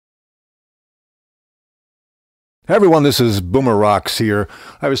Hey everyone, this is Boomer Rocks here.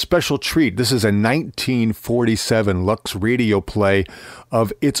 I have a special treat. This is a 1947 Lux Radio play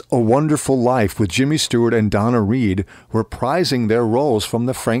of It's a Wonderful Life with Jimmy Stewart and Donna Reed reprising their roles from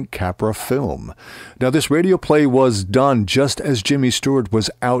the Frank Capra film. Now, this radio play was done just as Jimmy Stewart was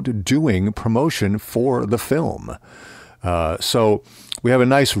out doing promotion for the film. So we have a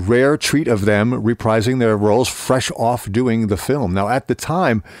nice rare treat of them reprising their roles fresh off doing the film. Now, at the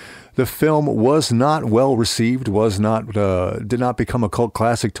time, the film was not well received, did not become a cult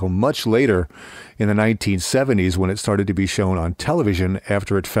classic till much later in the 1970s when it started to be shown on television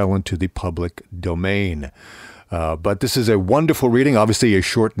after it fell into the public domain. But this is a wonderful reading, obviously a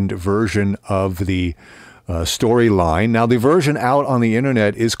shortened version of the storyline. Now, the version out on the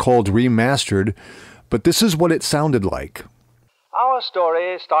internet is called Remastered, but this is what it sounded like. Our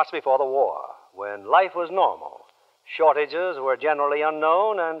story starts before the war, when life was normal. Shortages were generally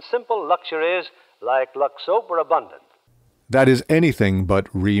unknown, and simple luxuries like Lux soap were abundant. That is anything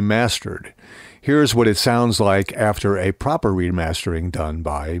but remastered. Here's what it sounds like after a proper remastering done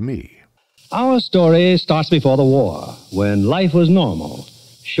by me. Our story starts before the war, when life was normal.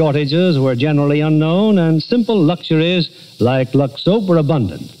 Shortages were generally unknown, and simple luxuries like Lux soap were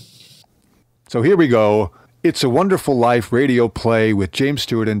abundant. So here we go. It's a Wonderful Life radio play with James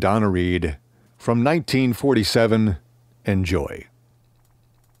Stewart and Donna Reed. From 1947, enjoy.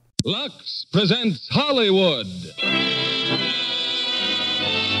 Lux presents Hollywood.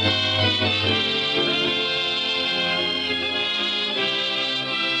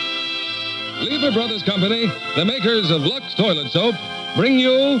 Lever Brothers Company, the makers of Lux toilet soap, bring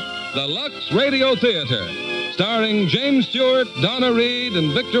you the Lux Radio Theater, starring James Stewart, Donna Reed,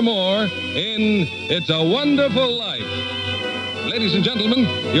 and Victor Moore in It's a Wonderful Life. Ladies and gentlemen,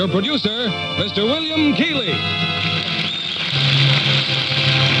 your producer, Mr. William Keighley.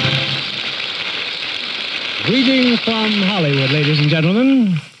 Greetings from Hollywood, ladies and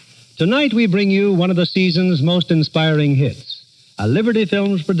gentlemen. Tonight we bring you one of the season's most inspiring hits, a Liberty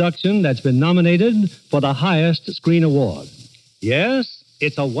Films production that's been nominated for the highest screen award. Yes,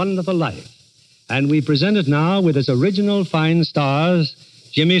 It's a Wonderful Life. And we present it now with its original fine stars,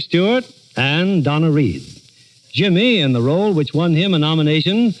 Jimmy Stewart and Donna Reed. Jimmy in the role which won him a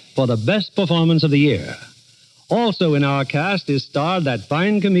nomination for the best performance of the year. Also in our cast is starred that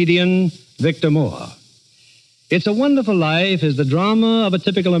fine comedian, Victor Moore. It's a Wonderful Life is the drama of a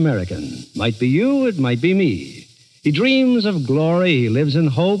typical American. Might be you, it might be me. He dreams of glory, he lives in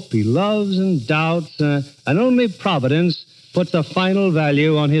hope, he loves and doubts, and only Providence puts a final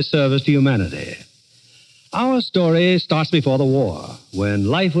value on his service to humanity. Our story starts before the war, when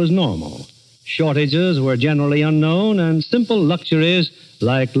life was normal. Shortages were generally unknown, and simple luxuries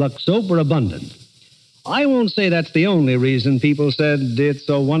like Lux soap were abundant. I won't say that's the only reason people said it's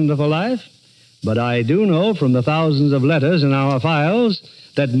a wonderful life, but I do know from the thousands of letters in our files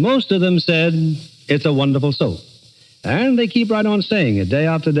that most of them said it's a wonderful soap. And they keep right on saying it day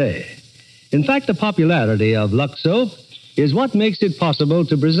after day. In fact, the popularity of Lux soap is what makes it possible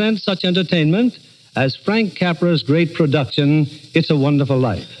to present such entertainment as Frank Capra's great production, It's a Wonderful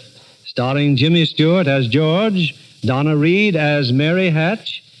Life, starring Jimmy Stewart as George, Donna Reed as Mary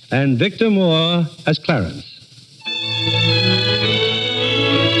Hatch, and Victor Moore as Clarence.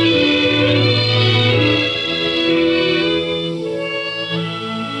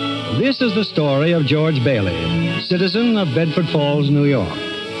 This is the story of George Bailey, citizen of Bedford Falls, New York.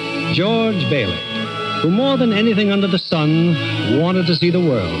 George Bailey, who more than anything under the sun wanted to see the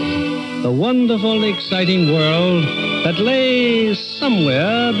world, the wonderful, exciting world that lay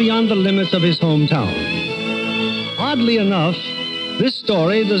somewhere beyond the limits of his hometown. Oddly enough, this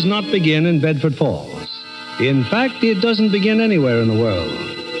story does not begin in Bedford Falls. In fact, it doesn't begin anywhere in the world.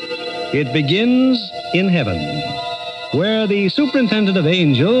 It begins in heaven, where the superintendent of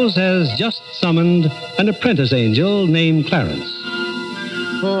angels has just summoned an apprentice angel named Clarence.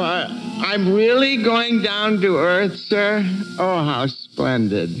 Oh, I'm really going down to earth, sir? Oh, how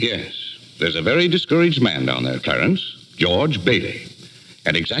splendid. Yes. There's a very discouraged man down there, Clarence, George Bailey.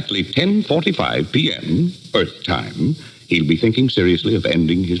 At exactly 10:45 p.m., Earth time, he'll be thinking seriously of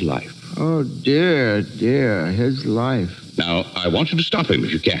ending his life. Oh, dear, his life. Now, I want you to stop him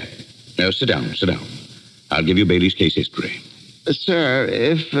if you can. Now, sit down. I'll give you Bailey's case history. Sir,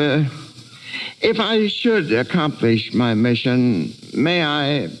 if I should accomplish my mission, may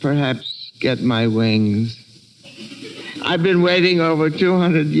I perhaps get my wings? I've been waiting over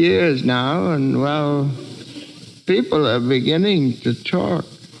 200 years now, and, well, people are beginning to talk.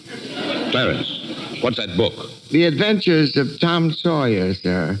 Clarence, what's that book? The Adventures of Tom Sawyer,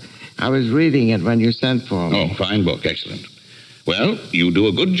 sir. I was reading it when you sent for me. Oh, fine book, excellent. Well, you do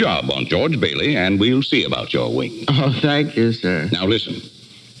a good job on George Bailey, and we'll see about your wings. Oh, thank you, sir. Now, listen.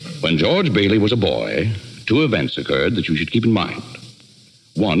 When George Bailey was a boy, 2 events occurred that you should keep in mind.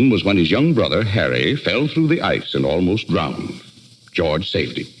 One was when his young brother, Harry, fell through the ice and almost drowned. George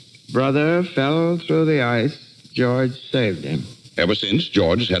saved him. Brother fell through the ice. George saved him. Ever since,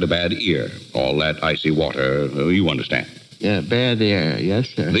 George has had a bad ear. All that icy water, you understand. Yeah, bad ear. Yes,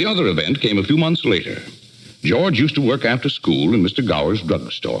 sir. The other event came a few months later. George used to work after school in Mr. Gower's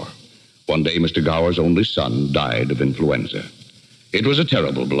drugstore. One day, Mr. Gower's only son died of influenza. It was a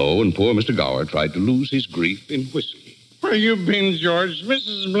terrible blow, and poor Mr. Gower tried to lose his grief in whiskey. Where you been, George?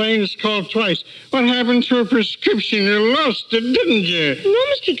 Mrs. Blaine's called twice. What happened to her prescription? You lost it, didn't you? No,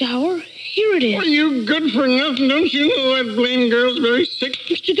 Mr. Gower. Here it is. Well, you good for nothing. Don't you know that Blaine girl's very sick?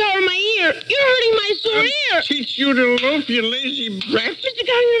 Mr. Gower, my ear. You're hurting my sore ear. Teach you to loaf, you lazy brat. Mr.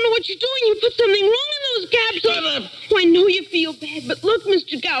 Gower, you don't know what you're doing. You put something wrong in those capsules. Shut up. Oh, I know you feel bad, but look,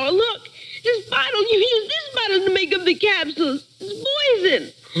 Mr. Gower, look. This bottle, you use this bottle to make up the capsules. It's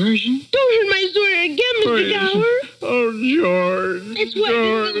poison. Poison? Don't hurt my sore ear again, Mr. Gower. Oh, George. That's why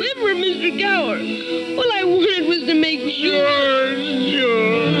it's the liver, Mr. Gower. All I wanted was to make sure.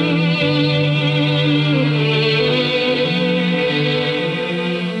 George.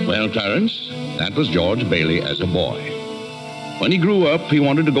 Well, Clarence, that was George Bailey as a boy. When he grew up, he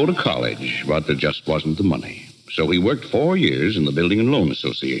wanted to go to college, but there just wasn't the money. So he worked 4 years in the Building and Loan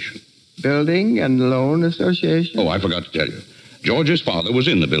Association. Building and Loan Association? Oh, I forgot to tell you. George's father was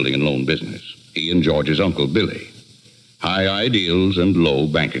in the building and loan business. He and George's uncle, Billy. High ideals and low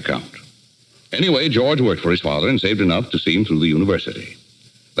bank account. Anyway, George worked for his father and saved enough to see him through the university.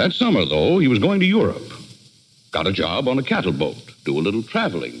 That summer, though, he was going to Europe. Got a job on a cattle boat. Do a little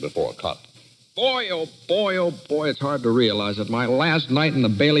traveling before college. Boy, oh boy, it's hard to realize it. My last night in the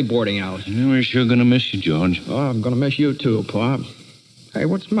Bailey boarding house. Yeah, we're sure going to miss you, George. Oh, I'm going to miss you, too, Pop. Hey,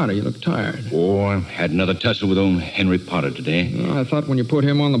 what's the matter? You look tired. Oh, I had another tussle with old Henry Potter today. Oh, I thought when you put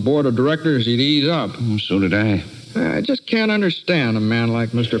him on the board of directors, he'd ease up. Oh, so did I. I just can't understand a man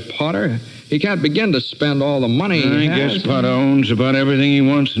like Mr. Potter. He can't begin to spend all the money he I has. guess Potter owns about everything he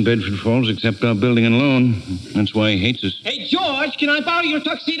wants in Bedford Falls except our building and loan. That's why he hates us. Hey, George, can I borrow your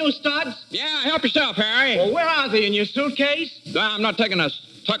tuxedo studs? Yeah, help yourself, Harry. Well, where are they? In your suitcase? I'm not taking a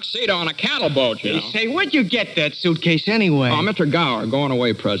tuxedo on a cattle boat, you know. Say, where'd you get that suitcase anyway? Oh, Mr. Gower, going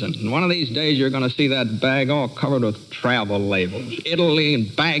away present. And one of these days you're going to see that bag all covered with travel labels. Italy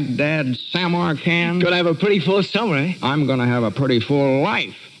and Baghdad, Samarkand. Gonna have a pretty full summer, eh? I'm going to have a pretty full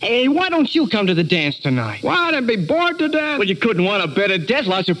life. Hey, why don't you come to the dance tonight? Why, I'd be bored to death. Well, you couldn't want a better death.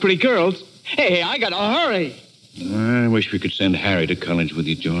 Lots of pretty girls. Hey, I gotta hurry. I wish we could send Harry to college with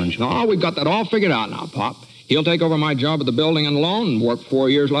you, George. No, we've got that all figured out now, Pop. He'll take over my job at the building and loan and work 4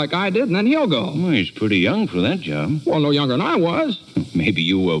 years like I did, and then he'll go. Well, he's pretty young for that job. Well, no younger than I was. Maybe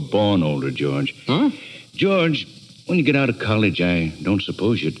you were born older, George. Huh? George, when you get out of college, I don't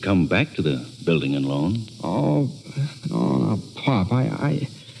suppose you'd come back to the building and loan. Oh, no, Pop, I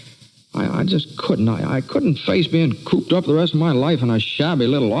just couldn't. I couldn't face being cooped up the rest of my life in a shabby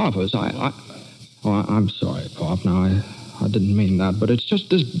little office. I'm sorry, Pop. Now, I didn't mean that, but it's just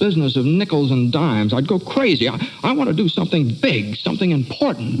this business of nickels and dimes. I'd go crazy. I want to do something big, something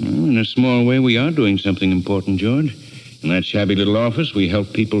important. Well, in a small way, we are doing something important, George. In that shabby little office, we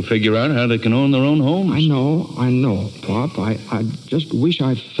help people figure out how they can own their own homes. I know, Pop. I just wish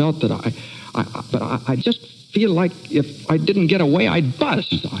I felt that but I just feel like if I didn't get away, I'd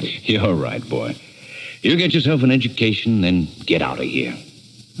bust. You're right, boy. You get yourself an education, then get out of here.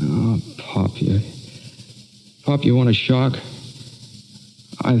 Oh, Pop, you want a shock?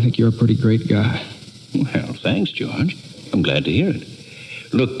 I think you're a pretty great guy. Well, thanks, George. I'm glad to hear it.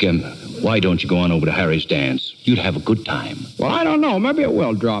 Look, why don't you go on over to Harry's dance? You'd have a good time. Well, I don't know. Maybe it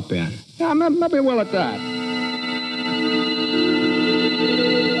will drop in. Yeah, maybe it will at that.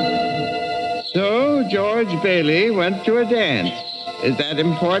 So, George Bailey went to a dance. Is that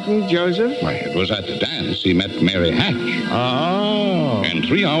important, Joseph? Why, it was at the dance he met Mary Hatch. Oh. And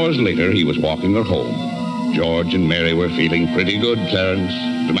 3 hours later, he was walking her home. George and Mary were feeling pretty good, Clarence.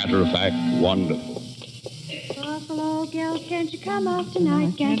 As a matter of fact, wonderful. Buffalo girls, can't you come out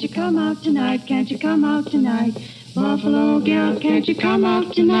tonight? Can't you come out tonight? Can't you come out tonight? Buffalo girls, can't you come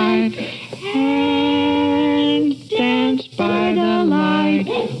out tonight? And dance by the light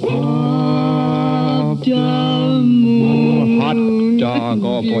of the moon. Hot dog,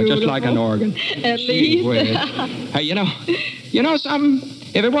 oh boy, just like an organ. At least. Hey, you know something?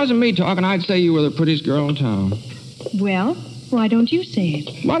 If it wasn't me talking, I'd say you were the prettiest girl in town. Well, why don't you say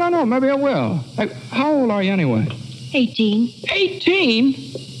it? Well, I don't know. Maybe I will. Hey, how old are you anyway? 18. 18?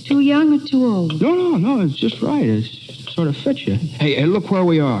 Too young or too old? No, it's just right. It's sort of fits you. Hey, look where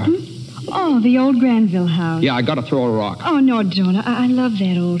we are. Oh, the old Granville house. Yeah, I got to throw a rock. Oh, no, don't. I love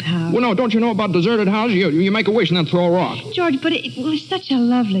that old house. Well, no, don't you know about deserted houses? You make a wish and then throw a rock. George, but it was such a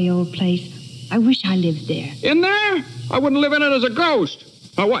lovely old place. I wish I lived there. In there? I wouldn't live in it as a ghost.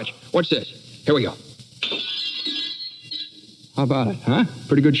 Now, watch. Watch this. Here we go. How about it, huh?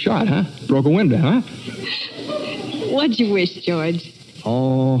 Pretty good shot, huh? Broke a window, huh? What'd you wish, George?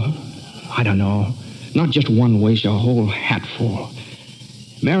 Oh, I don't know. Not just one wish, a whole hatful.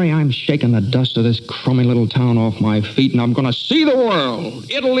 Mary, I'm shaking the dust of this crummy little town off my feet, and I'm going to see the world.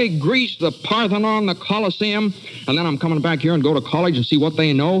 Italy, Greece, the Parthenon, the Colosseum. And then I'm coming back here and go to college and see what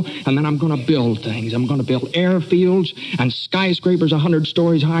they know. And then I'm going to build things. I'm going to build airfields and skyscrapers 100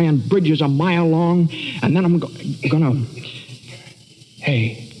 stories high and bridges a mile long. And then I'm going to...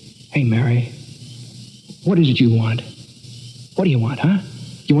 Hey, Mary. What is it you want? What do you want, huh?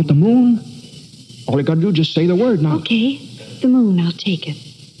 You want the moon? All you got to do is just say the word now. Okay, the moon, I'll take it.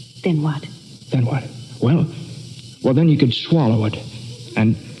 Then what? Then what? Well, then you could swallow it,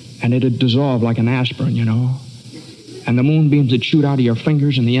 and it'd dissolve like an aspirin, you know. And the moonbeams would shoot out of your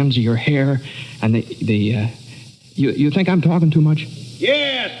fingers and the ends of your hair, and you think I'm talking too much?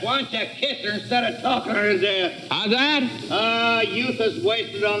 Yes, why don't you kiss her instead of talking her to death? How's that? Youth is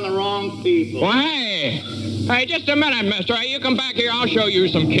wasted on the wrong people. Well, hey, just a minute, mister. You come back here, I'll show you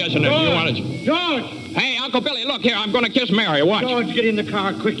some kissing if you want to. George! Hey, Uncle Billy, look here, I'm going to kiss Mary. Watch. George, get in the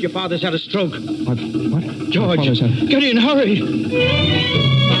car quick. Your father's had a stroke. What? George, get in, hurry.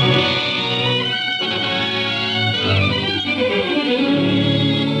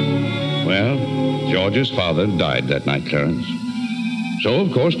 Well, George's father died that night, Clarence. So,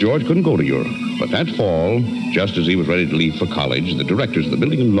 of course, George couldn't go to Europe. But that fall, just as he was ready to leave for college, the directors of the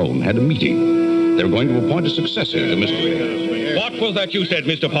building and loan had a meeting. They were going to appoint a successor to Mr. What was that you said,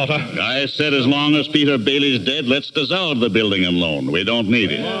 Mr. Potter? I said as long as Peter Bailey's dead, let's dissolve the building and loan. We don't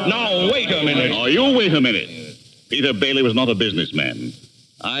need it. Now, wait a minute. Oh, you wait a minute. Peter Bailey was not a businessman.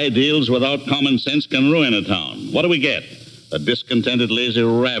 Ideals without common sense can ruin a town. What do we get? A discontented, lazy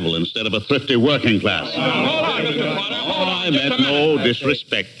rabble instead of a thrifty working class. Hold on, Mr. Potter. I meant no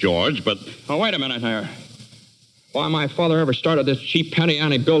disrespect, George, but... Oh, wait a minute here. Why my father ever started this cheap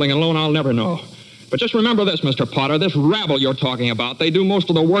penny-ante building and loan, I'll never know. But just remember this, Mr. Potter, this rabble you're talking about, they do most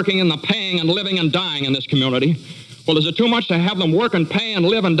of the working and the paying and living and dying in this community. Well, is it too much to have them work and pay and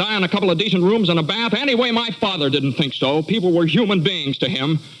live and die in a couple of decent rooms and a bath? Anyway, my father didn't think so. People were human beings to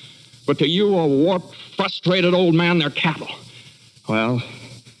him. But to you, a warped, frustrated old man, they're cattle. Well,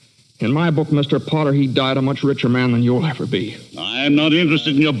 in my book, Mr. Potter, he died a much richer man than you'll ever be. I'm not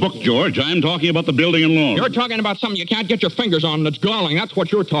interested in your book, George. I'm talking about the building and loan. You're talking about something you can't get your fingers on that's galling. That's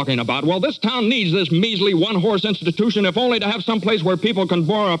what you're talking about. Well, this town needs this measly one-horse institution, if only to have some place where people can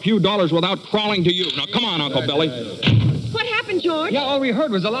borrow a few dollars without crawling to you. Now, come on, Uncle Billy. What happened, George? Yeah, all we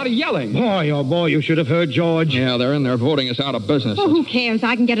heard was a lot of yelling. Boy, oh boy, you should have heard George. Yeah, they're in there voting us out of business. Oh, who cares?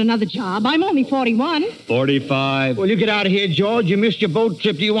 I can get another job. I'm only 41. 45. Well, you get out of here, George. You missed your boat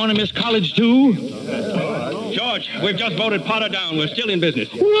trip. Do you want to miss college, too? George, we've just voted Potter down. We're still in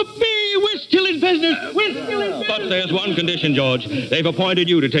business. Whoopee! We're still in business. We're still in business. But there's one condition, George. They've appointed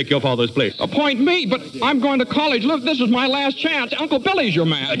you to take your father's place. Appoint me? But I'm going to college. Look, this is my last chance. Uncle Billy's your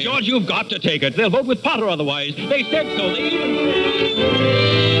man. George, you've got to take it. They'll vote with Potter otherwise. They said so. They even...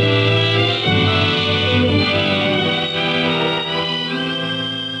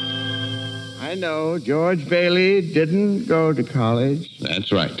 I know George Bailey didn't go to college.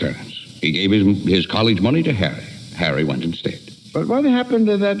 That's right, Clarence. He gave his college money to Harry. Harry went instead. But what happened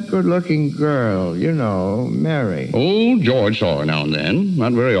to that good-looking girl, you know, Mary? Oh, George saw her now and then.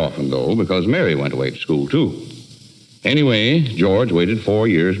 Not very often, though, because Mary went away to school, too. Anyway, George waited 4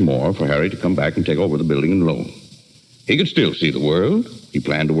 years more for Harry to come back and take over the building and loan. He could still see the world. He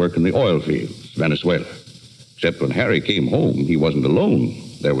planned to work in the oil fields, Venezuela. Except when Harry came home, he wasn't alone.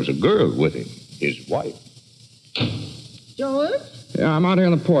 There was a girl with him, his wife. George? Yeah, I'm out here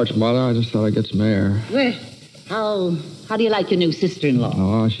on the porch, Mother. I just thought I'd get some air. Well, how do you like your new sister-in-law?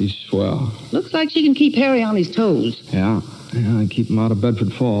 Oh, she's swell. Looks like she can keep Harry on his toes. Yeah, I keep him out of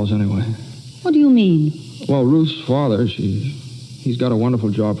Bedford Falls anyway. What do you mean? Well, Ruth's father, he's got a wonderful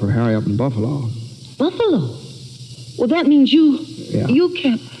job for Harry up in Buffalo. Buffalo? Well, that means you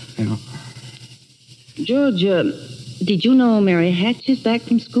can't... Yeah. George, did you know Mary Hatch is back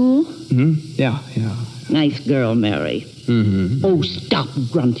from school? Hmm? Yeah. Nice girl, Mary. Mm-hmm. Oh, stop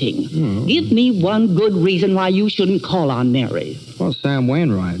grunting. Give me one good reason why you shouldn't call on Mary. Well, Sam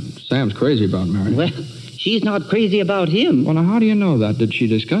Wainwright. Sam's crazy about Mary. Well, she's not crazy about him. Well, now, how do you know that? Did she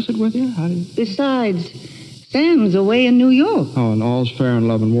discuss it with you? Besides, Sam's away in New York. Oh, and all's fair in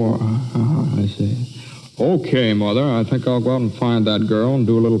love and war. I see. Okay, Mother. I think I'll go out and find that girl and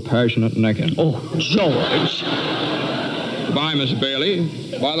do a little passionate necking. Oh, George. Goodbye, Miss Bailey.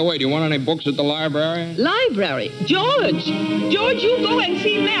 By the way, do you want any books at the library? Library? George! George, you go and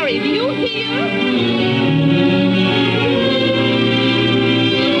see Mary. Do you hear?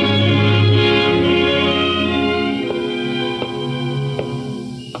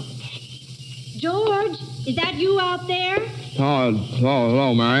 George, is that you out there? Oh,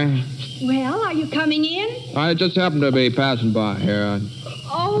 hello, Mary. Well, are you coming in? I just happened to be passing by here.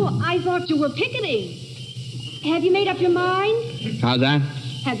 Oh, I thought you were picketing. Have you made up your mind? How's that?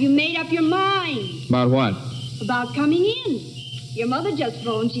 Have you made up your mind? About what? About coming in. Your mother just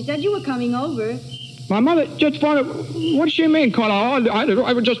phoned. She said you were coming over. My mother just phoned. What does she mean, Carla?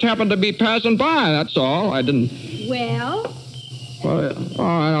 I just happened to be passing by, that's all. I didn't... Well? Well, all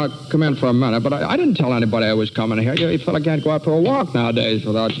right, I'll come in for a minute, but I didn't tell anybody I was coming here. You fella can't go out for a walk nowadays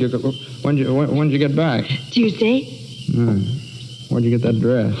without you. When'd you get back? Tuesday. Where'd you get that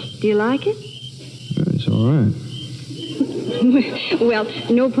dress? Do you like it? It's all right. Well,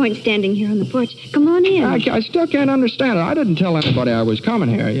 no point standing here on the porch. Come on in. I still can't understand it. I didn't tell anybody I was coming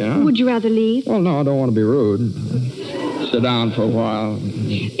here, you know. Would you rather leave? Well, no, I don't want to be rude. Sit down for a while.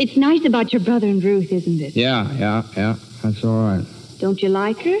 It's nice about your brother and Ruth, isn't it? Yeah. That's all right. Don't you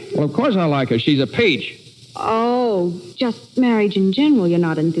like her? Well, of course I like her. She's a peach. Oh, just marriage in general you're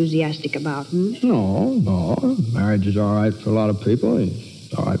not enthusiastic about, No. Marriage is all right for a lot of people.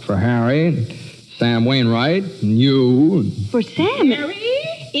 It's all right for Harry and Sam Wainwright and you. For Sam? Mary?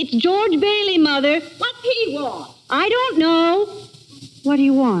 It's George Bailey, Mother. What he want? I don't know. What do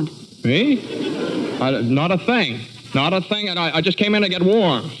you want? Me? Not a thing. Not a thing, and I just came in to get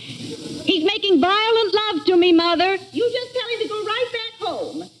warm. He's making violent love to me, Mother. You just tell him to go right back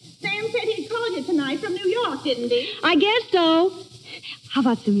home. Sam said he'd call you tonight from New York, didn't he? I guess so. How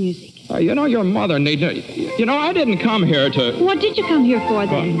about some music? Your mother needs... I didn't come here to... What did you come here for,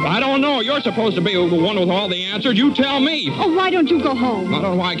 then? I don't know. You're supposed to be the one with all the answers. You tell me. Oh, why don't you go home? I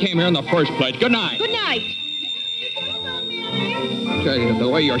don't know why I came here in the first place. Good night. Good night. Okay, the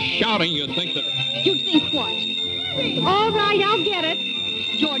way you're shouting, you'd think that... You'd think what? All right, I'll get it.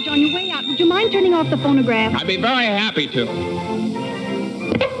 George, on your way out, would you mind turning off the phonograph? I'd be very happy to.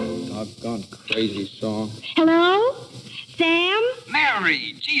 Doggone crazy song. Hello? Sam?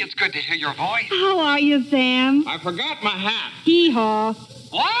 Mary, gee, it's good to hear your voice. How are you, Sam? I forgot my hat. Hee-haw.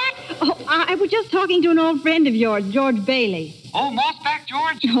 What? Oh, I was just talking to an old friend of yours, George Bailey. Oh, Mossback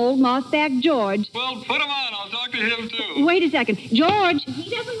George? Old Mossback George. Well, put him on. I'll talk to him, too. Wait a second. George. He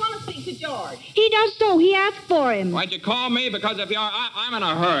doesn't want to speak to George. He does so. He asked for him. Why'd you call me? Because if you're... I'm in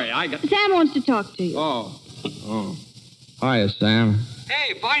a hurry. Sam wants to talk to you. Oh. Hiya, Sam.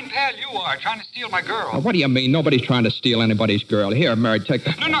 Hey, fine pal you are, trying to steal my girl. What do you mean? Nobody's trying to steal anybody's girl. Here, Mary, take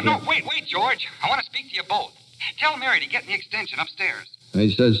the... No, wait, George. I want to speak to you both. Tell Mary to get in the extension upstairs. He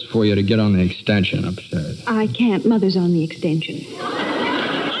says for you to get on the extension upstairs. I can't. Mother's on the extension.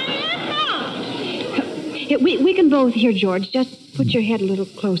 We can both hear, George. Just put your head a little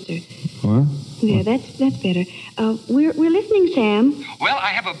closer. What? There, that's better. We're listening, Sam. Well, I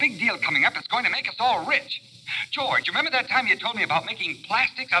have a big deal coming up that's going to make us all rich. George, remember that time you told me about making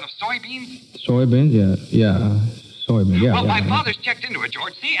plastics out of soybeans? Soybeans? Yeah. Soybeans, yeah. Well, my father's checked into it,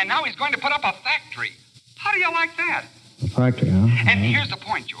 George, see? And now he's going to put up a factory. How do you like that? A factory, huh? And here's the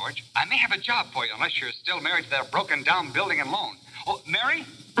point, George. I may have a job for you unless you're still married to that broken-down building and loan. Oh, Mary?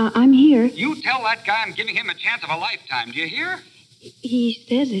 I'm here. You tell that guy I'm giving him a chance of a lifetime. Do you hear? He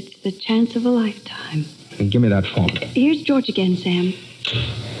says it's the chance of a lifetime. Give me that phone. Here's George again, Sam.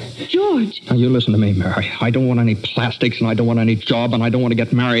 George. Now, you listen to me, Mary. I don't want any plastics, and I don't want any job, and I don't want to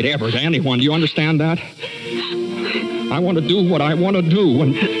get married ever to anyone. Do you understand that? I want to do what I want to do,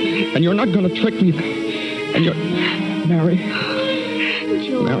 and you're not going to trick me. And you're... Mary.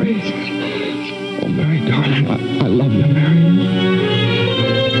 George. Mary. Oh, Mary, darling, I love you, Mary.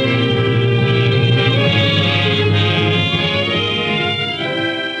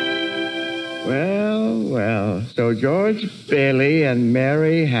 Well. So George Bailey and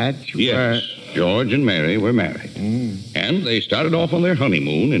Mary Hatch were... Yes, George and Mary were married. And they started off on their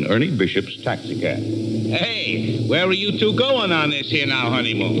honeymoon in Ernie Bishop's taxicab. Hey, where are you two going on this here now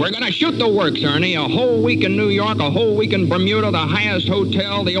honeymoon? We're going to shoot the works, Ernie. A whole week in New York, a whole week in Bermuda, the highest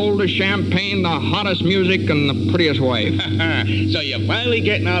hotel, the oldest champagne, the hottest music, and the prettiest wife. So you're finally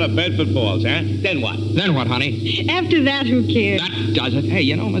getting out of Bedford Falls, huh? Then what? Then what, honey? After that, who cares? That does it. Hey,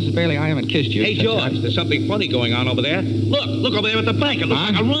 Mrs. Bailey, I haven't kissed you. Hey, George, there's something funny going on over there. Look over there at the bank. It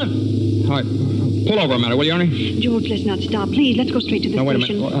looks like a run. All right. Pull over a minute, will you, Ernie? George, let's not stop. Please, let's go straight to the station. Wait a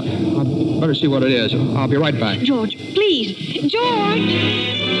minute. I'll better see what it is. I'll be right back. George, please. George!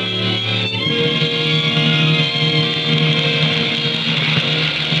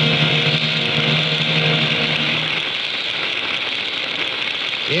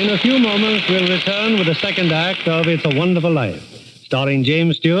 In a few moments, we'll return with the second act of It's a Wonderful Life, starring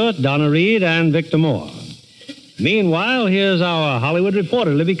James Stewart, Donna Reed, and Victor Moore. Meanwhile, here's our Hollywood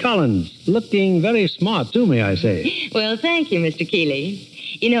reporter, Libby Collins, looking very smart, too, may I say. Well, thank you, Mr. Keighley.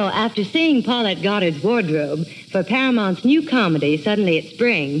 You know, after seeing Paulette Goddard's wardrobe for Paramount's new comedy, Suddenly It's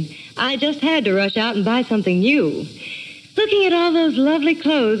Spring, I just had to rush out and buy something new. Looking at all those lovely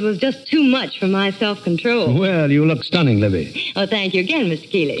clothes was just too much for my self-control. Well, you look stunning, Libby. Oh, thank you again, Mr.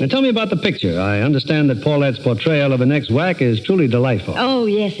 Keighley. Now, tell me about the picture. I understand that Paulette's portrayal of an ex-whack is truly delightful. Oh,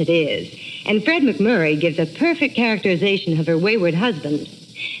 yes, it is. And Fred McMurray gives a perfect characterization of her wayward husband.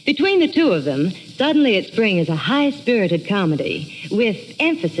 Between the two of them, Suddenly It's Spring is a high-spirited comedy with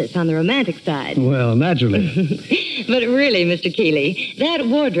emphasis on the romantic side. Well, naturally. But really, Mr. Keighley, that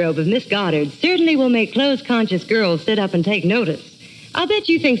wardrobe of Miss Goddard certainly will make clothes-conscious girls sit up and take notice. I'll bet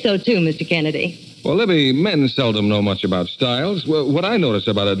you think so, too, Mr. Kennedy. Well, Libby, men seldom know much about styles. Well, what I notice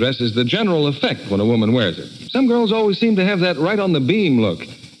about a dress is the general effect when a woman wears it. Some girls always seem to have that right-on-the-beam look.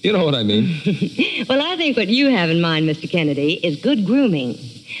 You know what I mean. Well, I think what you have in mind, Mr. Kennedy, is good grooming.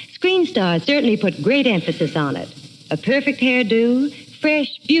 Screen stars certainly put great emphasis on it. A perfect hairdo,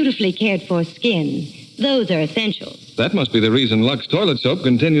 fresh, beautifully cared-for skin. Those are essentials. That must be the reason Lux Toilet Soap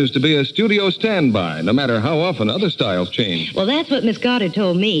continues to be a studio standby, no matter how often other styles change. Well, that's what Miss Goddard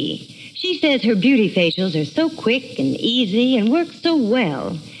told me. She says her beauty facials are so quick and easy and work so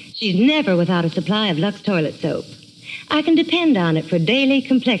well. She's never without a supply of Lux Toilet Soap. I can depend on it for daily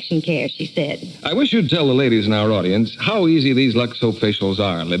complexion care, she said. I wish you'd tell the ladies in our audience how easy these Lux Soap facials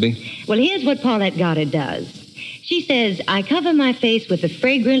are, Libby. Well, here's what Paulette Goddard does. She says, I cover my face with the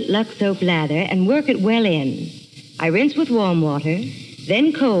fragrant Lux Soap lather and work it well in. I rinse with warm water,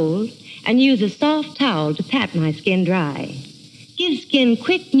 then cold, and use a soft towel to pat my skin dry. Gives skin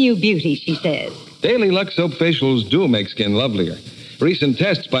quick new beauty, she says. Daily Lux Soap facials do make skin lovelier. Recent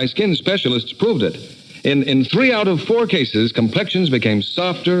tests by skin specialists proved it. In 3 out of 4 cases, complexions became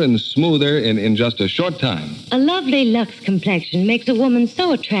softer and smoother in just a short time. A lovely Lux complexion makes a woman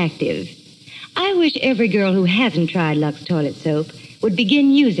so attractive. I wish every girl who hasn't tried Lux Toilet Soap would begin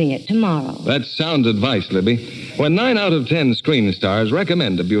using it tomorrow. That's sound advice, Libby. When 9 out of 10 screen stars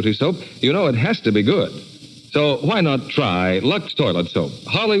recommend a beauty soap, you know it has to be good. So why not try Lux Toilet Soap,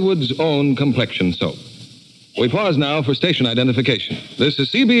 Hollywood's own complexion soap? We pause now for station identification. This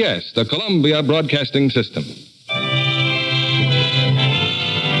is CBS, the Columbia Broadcasting System.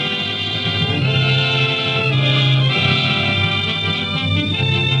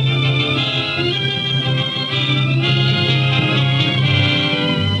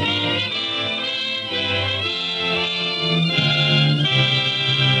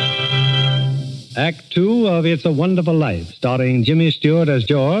 Act 2 of It's a Wonderful Life, starring Jimmy Stewart as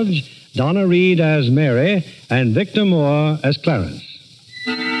George, Donna Reed as Mary, and Victor Moore as Clarence.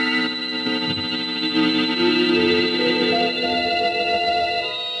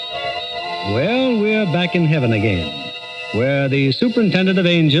 Well, we're back in heaven again, where the superintendent of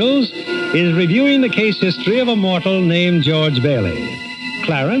angels is reviewing the case history of a mortal named George Bailey.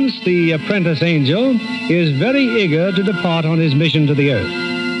 Clarence, the apprentice angel, is very eager to depart on his mission to the earth.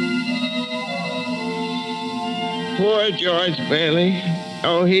 Poor George Bailey.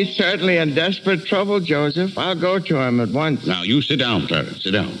 Oh, he's certainly in desperate trouble, Joseph. I'll go to him at once. Now, you sit down, Clarence.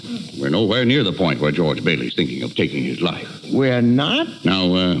 Sit down. We're nowhere near the point where George Bailey's thinking of taking his life. We're not? Now,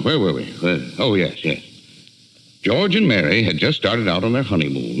 where were we? Yes. George and Mary had just started out on their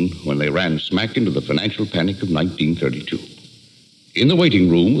honeymoon when they ran smack into the financial panic of 1932. In the waiting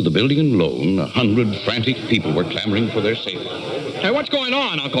room of the building and loan, 100 frantic people were clamoring for their safety. Hey, what's going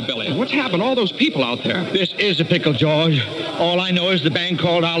on, Uncle Billy? What's happened? All those people out there. This is a pickle, George. All I know is the bank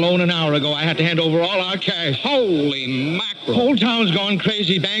called our loan an hour ago. I had to hand over all our cash. Holy mackerel. Whole town's gone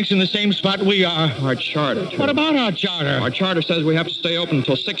crazy. Bank's in the same spot we are. Our charter, too. What about our charter? Our charter says we have to stay open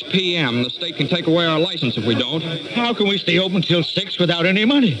until 6 p.m. The state can take away our license if we don't. How can we stay open till 6 without any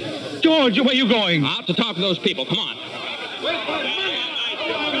money? George, where are you going? Out to talk to those people. Come on.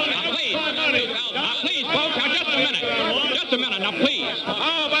 Please, folks, now just a minute. Just a minute, now, please.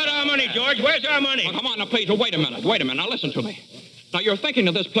 How about our money, George? Where's our money? Well, come on, now, please. Well, wait a minute. Now, listen to me. Now, you're thinking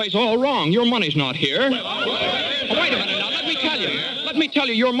of this place all wrong. Your money's not here. Well, wait a minute now. Let me tell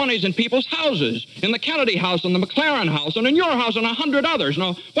you, your money's in people's houses. In the Kennedy house, and the McLaren house, and in your house, and 100 others.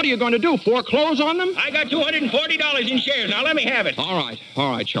 Now, what are you going to do, foreclose on them? I got $240 in shares. Now, let me have it. All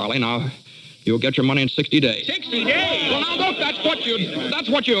right, Charlie. Now, you'll get your money in 60 days. 60 days? Well, now, look, that's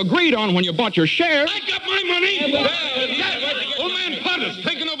what you agreed on when you bought your shares. I got my money. Old man Potter's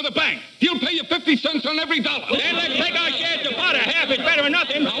taking over the bank. He'll pay you $50 50 cents on every dollar. Then let's take our shares to Potter. Half is better than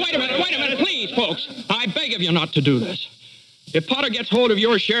nothing. Now, wait a minute, please, folks. I beg of you not to do this. If Potter gets hold of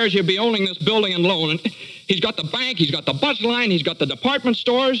your shares, he'll be owning this building and loan. And he's got the bank, he's got the bus line, he's got the department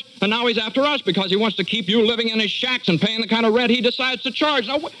stores, and now he's after us because he wants to keep you living in his shacks and paying the kind of rent he decides to charge.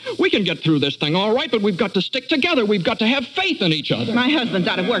 Now, we can get through this thing all right, but we've got to stick together. We've got to have faith in each other. My husband's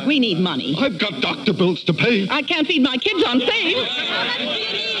out of work. We need money. I've got doctor bills to pay. I can't feed my kids on faith. You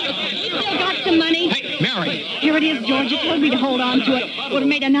still got some money? Hey, Mary. Here it is, George. You told me to hold on to it. Would have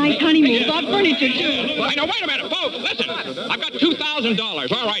made a nice honeymoon. Bought furniture, too. Hey, now, wait a minute, folks. Listen. I've got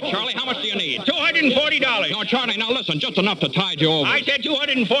 $2,000. All right, Charlie, how much do you need? $240. No, Charlie, now listen, just enough to tide you over. I said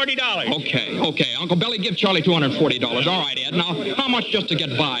 $240. Okay. Uncle Billy, give Charlie $240. All right, Ed. Now, how much just to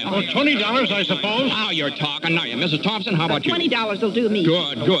get by? Oh, $20, I suppose. Now you're talking. Now you, Mrs. Thompson, how about you? $20 will do me.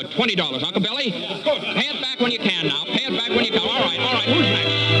 Good. $20. Uncle Billy, good. Pay it back when you can now. Pay it back when you can. All right. Who's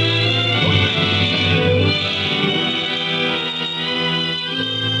next?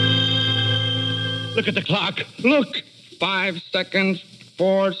 Look at the clock. Look. 5 seconds,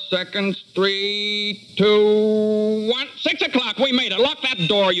 4 seconds, 3, 2, 1. 6 o'clock. We made it. Lock that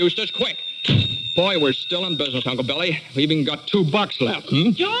door, Eustace, quick. Boy, we're still in business, Uncle Billy. We've even got $2 left.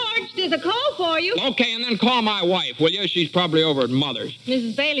 George, there's a call for you. Okay, and then call my wife, will you? She's probably over at Mother's.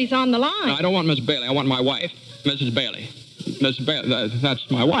 Mrs. Bailey's on the line. No, I don't want Miss Bailey. I want my wife, Mrs. Bailey. Mrs. Bailey, that's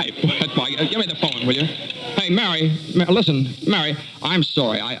my wife. That's my. Give me the phone, will you? Hey, Mary, listen, Mary. I'm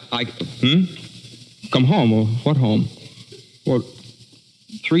sorry. Come home. Well, what home? Well,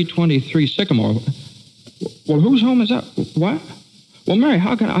 323 Sycamore. Well, whose home is that? What? Well, Mary,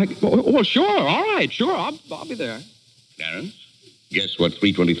 how can I... Well, sure, all right, sure, I'll be there. Clarence, guess what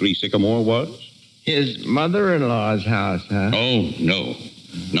 323 Sycamore was? His mother-in-law's house, huh? Oh, no.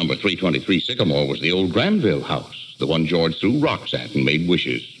 Number 323 Sycamore was the old Granville house, the one George threw rocks at and made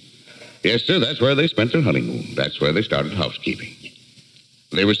wishes. Yes, sir, that's where they spent their honeymoon. That's where they started housekeeping.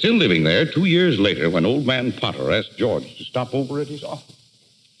 They were still living there 2 years later when old man Potter asked George to stop over at his office.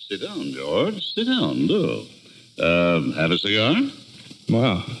 Sit down, George. Sit down, do. Have a cigar?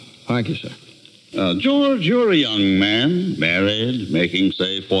 Well, thank you, sir. George, you're a young man, married, making,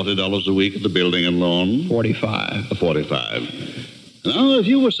 say, $40 a week at the building and loan. 45. 45. Now, if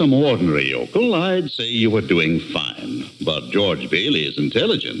you were some ordinary yokel, I'd say you were doing fine. But George Bailey is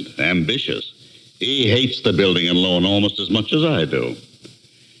intelligent, ambitious. He hates the building and loan almost as much as I do.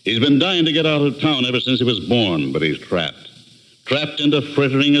 He's been dying to get out of town ever since he was born, but he's trapped. Trapped into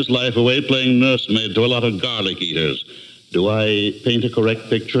frittering his life away playing nursemaid to a lot of garlic eaters. Do I paint a correct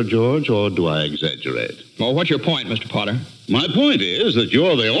picture, George, or do I exaggerate? Well, what's your point, Mr. Potter? My point is that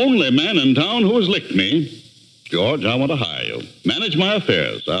you're the only man in town who has licked me. George, I want to hire you. Manage my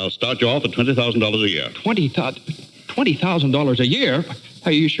affairs. I'll start you off at $20,000 a year. $20,000 a year?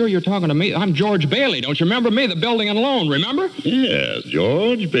 Are you sure you're talking to me? I'm George Bailey. Don't you remember me? The building and loan, remember? Yes,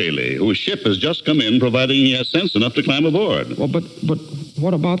 George Bailey, whose ship has just come in, providing he has sense enough to climb aboard. Well, but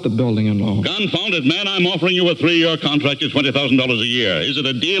what about the building and loan? Confound it, man. I'm offering you a 3-year contract at $20,000 a year. Is it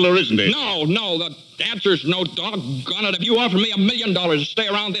a deal or isn't it? No. The answer's no. Doggone it. If you offered me $1 million to stay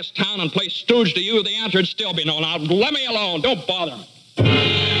around this town and play stooge to you, the answer'd still be no. Now, let me alone. Don't bother me.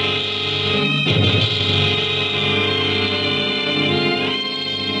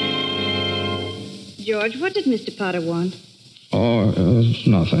 George, what did Mr. Potter want? Oh, it's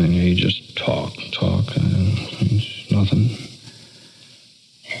nothing. He just talk. It's nothing.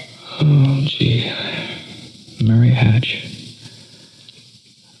 Oh, gee. Mary Hatch.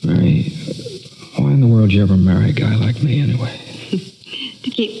 Mary, why in the world did you ever marry a guy like me anyway? To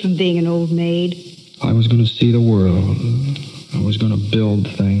keep from being an old maid. I was going to see the world. I was going to build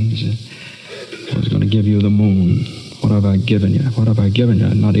things. I was going to give you the moon. What have I given you?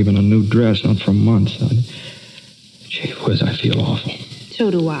 Not even a new dress, not for months. Gee whiz, I feel awful.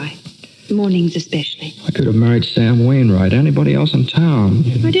 So do I. Mornings especially. I could have married Sam Wainwright, anybody else in town.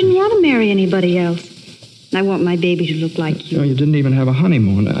 I didn't want to marry anybody else. I want my baby to look like you. You didn't even have a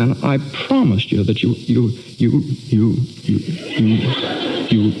honeymoon, and I promised you that you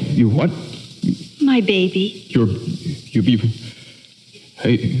what? My baby.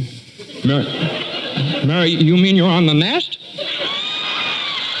 Hey, Mary, you mean you're on the nest? Well,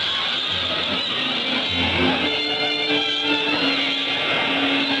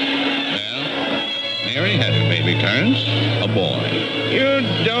 Mary had her baby, Clarence, a boy. You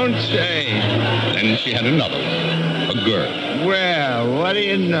don't say. Then she had another one, a girl. Well, what do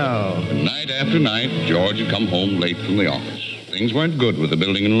you know? Night after night, George had come home late from the office. Things weren't good with the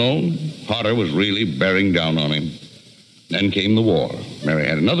building and loan. Potter was really bearing down on him. Then came the war. Mary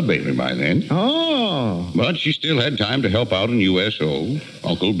had another baby by then. Oh, Oh. But she still had time to help out in USO.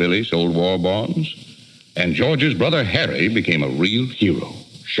 Uncle Billy sold war bonds. And George's brother Harry became a real hero.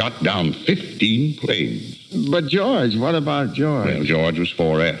 Shot down 15 planes. But George, what about George? Well, George was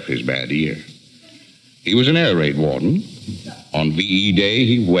 4F, his bad year. He was an air raid warden. On VE Day,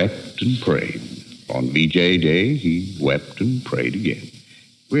 he wept and prayed. On VJ Day, he wept and prayed again.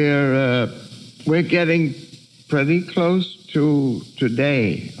 We're getting pretty close to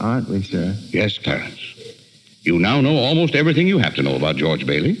today, aren't we, sir? Yes, Clarence. You now know almost everything you have to know about George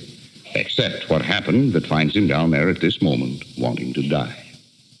Bailey, except what happened that finds him down there at this moment, wanting to die.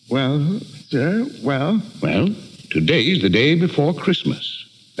 Well, sir, well? Well, today's the day before Christmas,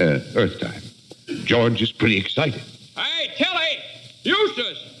 Earth time. George is pretty excited. Hey, Tilly!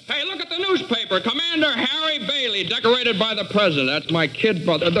 Eustace! Hey, look at the newspaper. Commander Harry Bailey, decorated by the president. That's my kid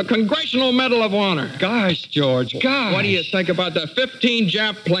brother. The Congressional Medal of Honor. Gosh, George, gosh. What do you think about that? 15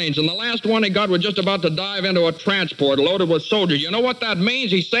 Jap planes, and the last one he got was just about to dive into a transport loaded with soldiers. You know what that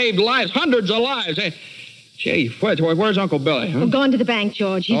means? He saved lives, hundreds of lives. Hey, gee, where's Uncle Billy? Huh? We're going to the bank,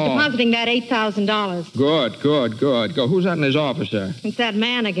 George. He's depositing that $8,000. Good. Go. Who's that in his office there? It's that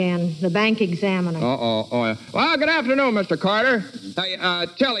man again, the bank examiner. Oh, yeah. Well, good afternoon, Mr. Carter. Hey,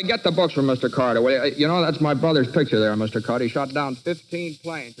 Tilly, get the books from Mr. Carter. Will you? You know, that's my brother's picture there, Mr. Carter. He shot down 15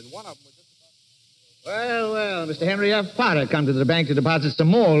 planes, and one of them was just about... Well, Mr. Henry F. Potter come to the bank to deposit some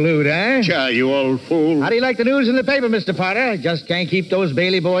more loot, eh? Sure, you old fool. How do you like the news in the paper, Mr. Potter? Just can't keep those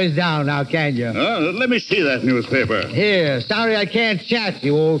Bailey boys down now, can you? Let me see that newspaper. Here, sorry I can't chat,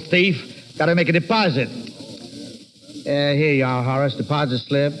 you old thief. Got to make a deposit. Here you are, Horace. Deposit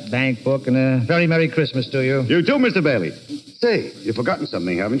slip, bank book, and a very Merry Christmas to you. You too, Mr. Bailey. Say, you've forgotten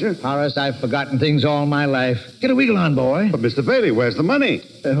something, haven't you? Horace, I've forgotten things all my life. Get a wiggle on, boy. But, Mr. Bailey, where's the money?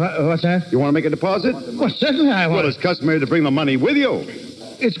 What's that? You want to make a deposit? Well, certainly I want. Well, it's customary to bring the money with you.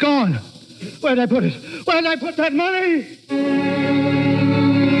 It's gone. Where'd I put it? Where'd I put that money?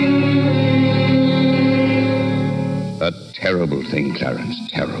 A terrible thing,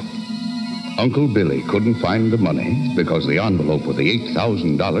 Clarence, terrible. Uncle Billy couldn't find the money because the envelope with the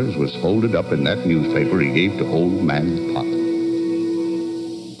 $8,000 was folded up in that newspaper he gave to old man Pop.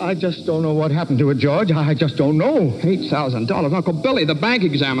 I just don't know what happened to it, George. I just don't know. $8,000. Uncle Billy, the bank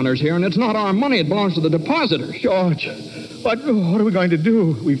examiner's here, and it's not our money. It belongs to the depositors. George, what are we going to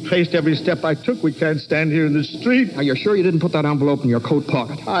do? We've traced every step I took. We can't stand here in the street. Are you sure you didn't put that envelope in your coat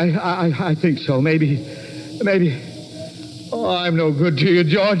pocket? I think so. Maybe. Oh, I'm no good to you,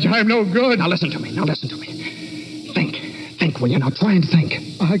 George. I'm no good. Now listen to me. Think, will you? Now try and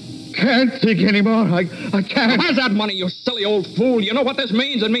think. I can't think anymore. I can't. Where's that money, you silly old fool? You know what this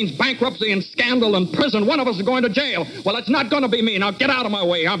means? It means bankruptcy and scandal and prison. One of us is going to jail. Well, it's not going to be me. Now get out of my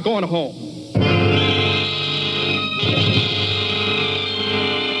way. I'm going home.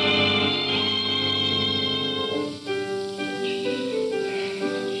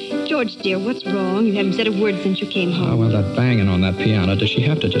 George, dear, what's wrong? You haven't said a word since you came home. Oh, well, that banging on that piano. Does she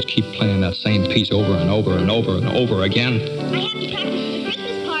have to just keep playing that same piece over and over and over and over again? I have to practice for the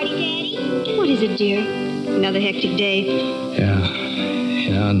Christmas party, Daddy. What is it, dear? Another hectic day? Yeah,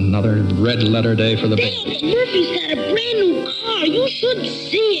 another red letter day for the baby. Dad, Murphy's got a brand new car. You should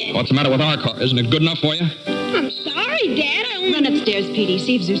see it. What's the matter with our car? Isn't it good enough for you? I'm sorry, Dad. Run upstairs, Petey.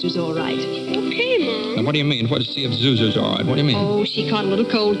 See if Zuzu's all right. Okay, Mom. Now, what do you mean? See if Zuzu's all right. What do you mean? Oh, she caught a little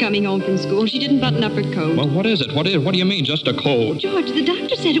cold coming home from school. She didn't button up her coat. Well, what is it? What do you mean, just a cold? George, the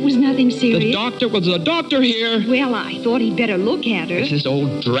doctor said it was nothing serious. Was the doctor here? Well, I thought he'd better look at her. It's this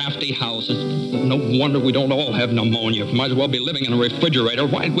old drafty house. It's no wonder we don't all have pneumonia. Might as well be living in a refrigerator.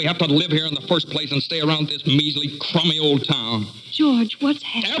 Why did we have to live here in the first place and stay around this measly, crummy old town? George, what's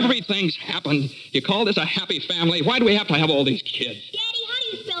happened? Everything's happened. You call this a happy family? Why do we have to have all these kids? Daddy, how do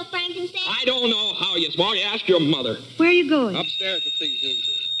you spell frankincense? I don't know how you spell. You ask your mother. Where are you going? Upstairs to see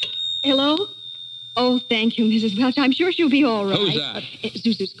Zuzu. Hello? Oh, thank you, Mrs. Welch. I'm sure she'll be all right. Who's that?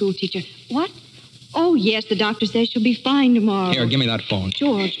 Zuzu's school teacher. What? Oh, yes, the doctor says she'll be fine tomorrow. Here, give me that phone.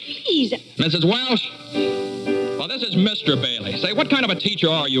 George, please. Mrs. Welsh? Well, this is Mr. Bailey. Say, what kind of a teacher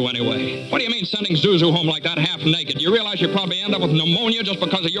are you anyway? What do you mean sending Zuzu home like that half naked? You realize you probably end up with pneumonia just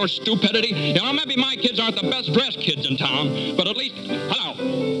because of your stupidity? You know, maybe my kids aren't the best dressed kids in town, but at least... Hello.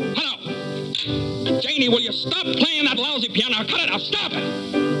 Janie, will you stop playing that lousy piano? Cut it out. Stop it.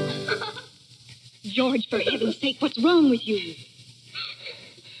 George, for heaven's sake, what's wrong with you?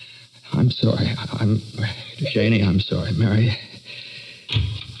 I'm sorry. Janie, I'm sorry. Mary,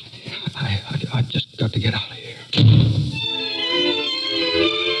 I've just got to get out of here.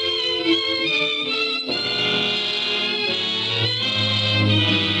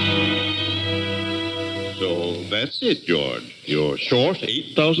 So That's it, George. You're short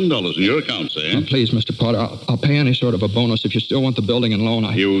 $8,000 in your accounts, eh? Oh, please, Mr. Potter, I'll pay any sort of a bonus if you still want the building and loan.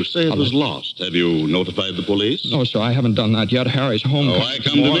 You say it was lost. Have you notified the police? No, sir, I haven't done that yet. Harry's home. Oh, I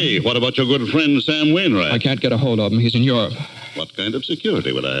come to me. What about your good friend, Sam Wainwright? I can't get a hold of him. He's in Europe. What kind of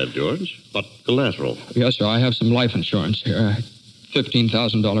security would I have, George? What collateral? Yes, sir, I have some life insurance here.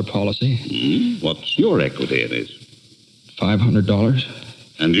 $15,000 policy. What's your equity in it? $500.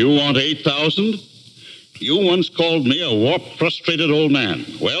 And you want $8,000? You once called me a warp-frustrated old man.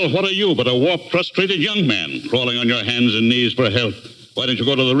 Well, what are you but a warp-frustrated young man crawling on your hands and knees for help? Why don't you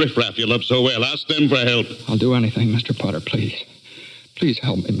go to the riffraff you love so well? Ask them for help. I'll do anything, Mr. Potter, please. Please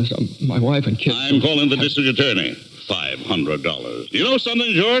help me, Miss. My wife and kids. I'm calling the district attorney. $500. You know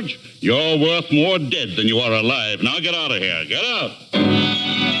something, George? You're worth more dead than you are alive. Now get out of here. Get out.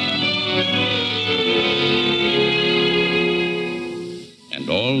 And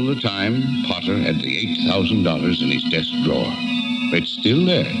all the time, Potter had the $8,000 in his desk drawer. It's still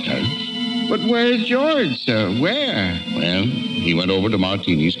there, Clarence. But where's George, sir? Where? Well, he went over to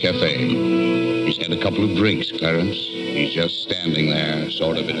Martini's Cafe. He's had a couple of drinks, Clarence. He's just standing there,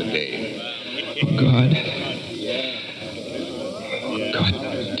 sort of in a daze. Oh, God.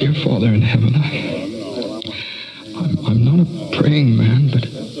 God, dear Father in heaven, I'm not a praying man, but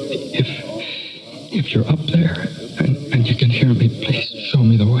if you're up there and you can hear me, please show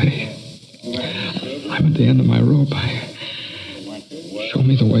me the way. I'm at the end of my rope. Show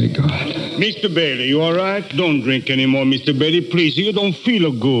me the way, God. Mr. Bailey, you all right? Don't drink anymore, Mr. Bailey. Please, you don't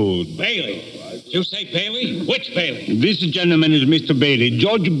feel good. Bailey? Did you say Bailey? Which Bailey? This gentleman is Mr. Bailey,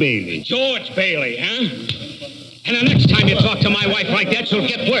 George Bailey. George Bailey, huh? And the next time you talk to my wife like that, she'll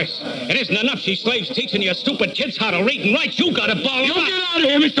get worse. It isn't enough she slaves teaching your stupid kids how to read and write. You got to ball You up. get out of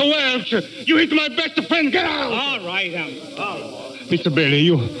here, Mr. Welch. You hit my best friend. Get out. All right, Mr. Bailey,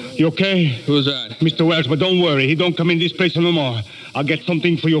 you okay? Who's that? Mr. Welch, but don't worry. He don't come in this place no more. I'll get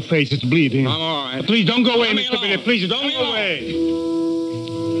something for your face. It's bleeding. I'm all right. Please don't go away, Let me Mr. Bailey. alone. Please don't Let me go away.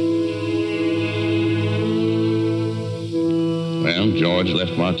 Well, George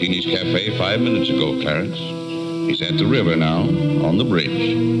left Martini's Cafe 5 minutes ago, Clarence. He's at the river now, on the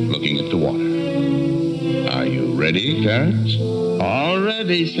bridge, looking at the water. Are you ready, Clarence? All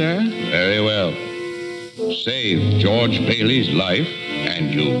ready, sir. Very well. Save George Bailey's life,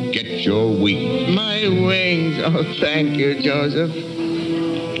 and you get your wings. My wings. Oh, thank you, Joseph.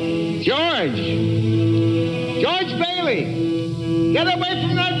 George! George Bailey! Get away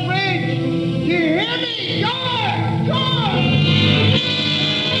from that bridge! You hear me? George! George!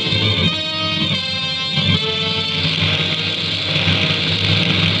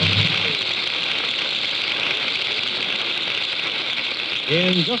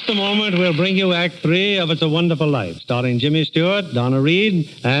 In just a moment, we'll bring you Act 3 of It's a Wonderful Life, starring Jimmy Stewart, Donna Reed,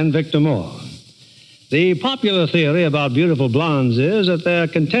 and Victor Moore. The popular theory about beautiful blondes is that they're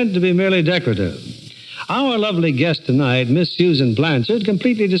content to be merely decorative. Our lovely guest tonight, Miss Susan Blanchard,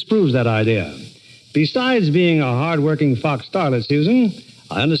 completely disproves that idea. Besides being a hard-working Fox starlet, Susan,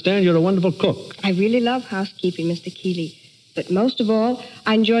 I understand you're a wonderful cook. I really love housekeeping, Mr. Keighley. But most of all,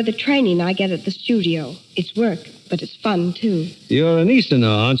 I enjoy the training I get at the studio. It's work, but it's fun, too. You're an Easterner,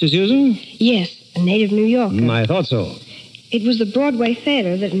 aren't you, Susan? Yes, a native New Yorker. I thought so. It was the Broadway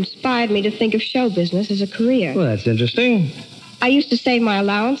theater that inspired me to think of show business as a career. Well, that's interesting. I used to save my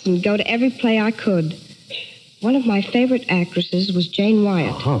allowance and go to every play I could. One of my favorite actresses was Jane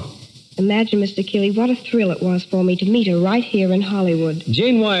Wyatt. Uh-huh. Imagine, Mr. Keighley, what a thrill it was for me to meet her right here in Hollywood.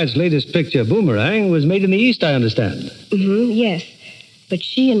 Jane Wyatt's latest picture, Boomerang, was made in the East, I understand. Yes. But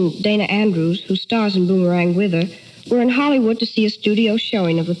she and Dana Andrews, who stars in Boomerang with her, were in Hollywood to see a studio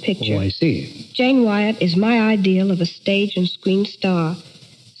showing of the picture. Oh, I see. Jane Wyatt is my ideal of a stage and screen star.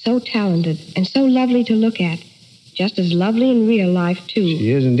 So talented and so lovely to look at. Just as lovely in real life, too.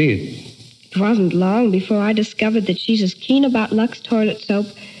 She is indeed. It wasn't long before I discovered that she's as keen about Lux toilet soap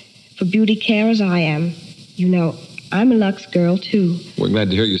for beauty care as I am. You know, I'm a Lux girl, too. We're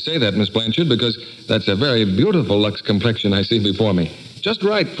glad to hear you say that, Miss Blanchard, because that's a very beautiful Lux complexion I see before me. Just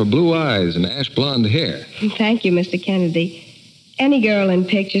right for blue eyes and ash blonde hair. Thank you, Mr. Kennedy. Any girl in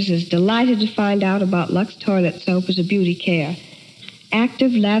pictures is delighted to find out about Lux toilet soap as a beauty care.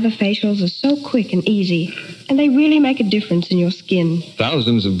 Active lather facials are so quick and easy, and they really make a difference in your skin.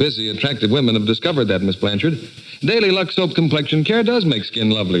 Thousands of busy, attractive women have discovered that, Miss Blanchard. Daily Lux Soap Complexion Care does make skin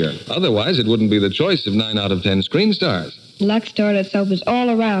lovelier. Otherwise, it wouldn't be the choice of 9 out of 10 screen stars. Lux toilet soap is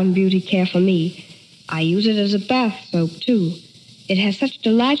all-around beauty care for me. I use it as a bath soap, too. It has such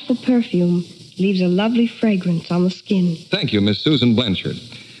delightful perfume, leaves a lovely fragrance on the skin. Thank you, Miss Susan Blanchard.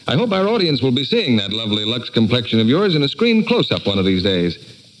 I hope our audience will be seeing that lovely Lux complexion of yours in a screen close-up one of these days.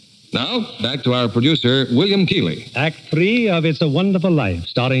 Now, back to our producer, William Keighley. Act 3 of It's a Wonderful Life,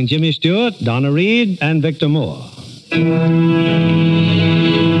 starring Jimmy Stewart, Donna Reed, and Victor Moore.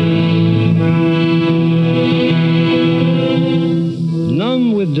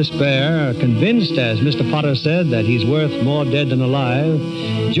 Numb with despair, convinced, as Mr. Potter said, that he's worth more dead than alive,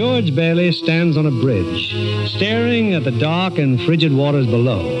 George Bailey stands on a bridge, staring at the dark and frigid waters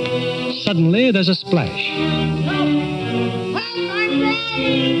below. Suddenly, there's a splash.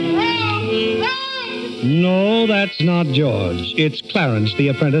 No, that's not George. It's Clarence, the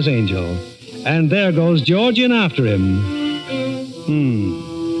apprentice angel. And there goes George in after him.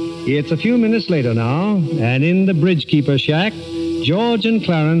 It's a few minutes later now, and in the bridgekeeper's shack, George and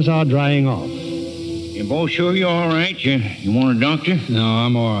Clarence are drying off. You both sure you're all right? You want a doctor? No,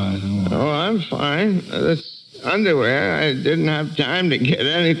 I'm all right. Oh, I'm fine. This underwear, I didn't have time to get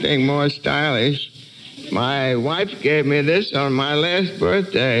anything more stylish. My wife gave me this on my last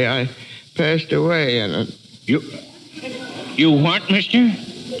birthday. I passed away in it. You what, mister?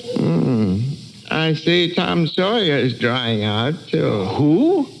 I see Tom Sawyer is drying out, too.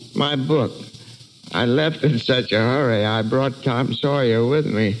 Who? My book. I left in such a hurry, I brought Tom Sawyer with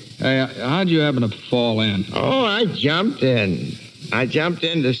me. Hey, how'd you happen to fall in? Oh, I jumped in. I jumped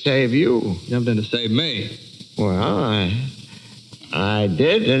in to save you. Jumped in to save me? Well, I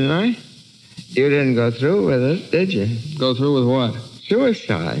did, didn't I? You didn't go through with it, did you? Go through with what?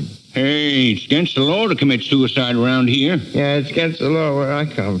 Suicide. Hey, it's against the law to commit suicide around here. Yeah, it's against the law where I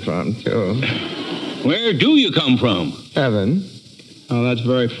come from, too. Where do you come from? Heaven. Oh, that's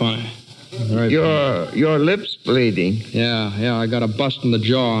very funny. Your lips bleeding. Yeah, I got a bust in the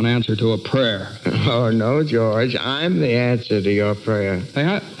jaw in answer to a prayer. Oh, no, George. I'm the answer to your prayer.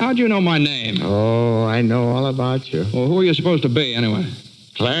 Hey, how'd you know my name? Oh, I know all about you. Well, who are you supposed to be, anyway?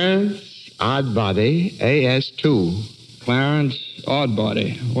 Clarence Oddbody, AS2. Clarence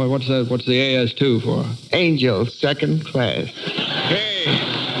Oddbody. What's the AS2 for? Angel, second class. Hey,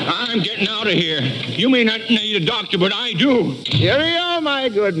 I'm getting out of here. You may not need a doctor, but I do. Here you are, my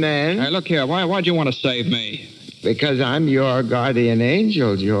good man. Hey, look here. Why'd you want to save me? Because I'm your guardian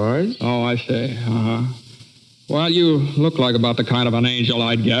angel, George. Oh, I see. Uh-huh. Well, you look like about the kind of an angel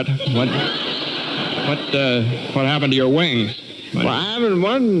I'd get. What happened to your wings? Well, I haven't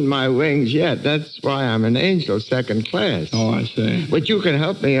won my wings yet. That's why I'm an angel, second class. Oh, I see. But you can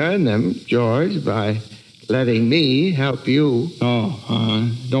help me earn them, George, by letting me help you.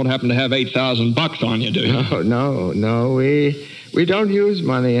 Oh, don't happen to have $8,000 on you, do you? No. We don't use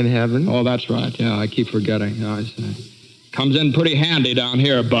money in heaven. Oh, that's right. Yeah, I keep forgetting. I see. Comes in pretty handy down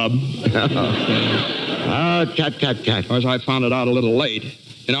here, bub. Oh, tut. Of course, I found it out a little late.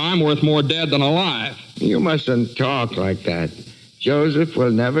 You know, I'm worth more dead than alive. You mustn't talk like that. Joseph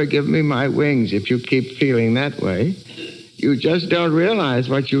will never give me my wings if you keep feeling that way. You just don't realize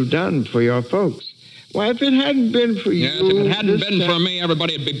what you've done for your folks. Why, if it hadn't been for you... Yes, if it hadn't been for me,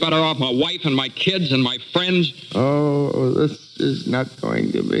 everybody would be better off. My wife and my kids and my friends. Oh, this is not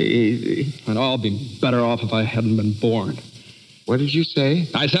going to be easy. And I'll be better off if I hadn't been born. What did you say?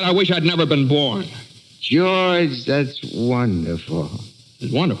 I said I wish I'd never been born. George, that's wonderful.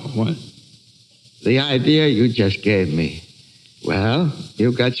 It's wonderful. What? The idea you just gave me. Well,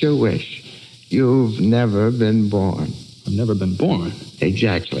 you got your wish. You've never been born. I've never been born?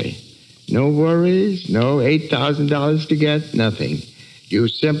 Exactly. No worries, no $8,000 to get, nothing. You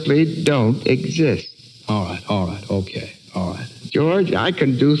simply don't exist. All right, okay, all right. George, I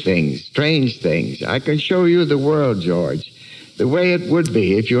can do things, strange things. I can show you the world, George, the way it would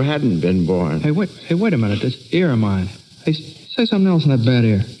be if you hadn't been born. Hey, wait a minute. This ear of mine. Hey, say something else in that bad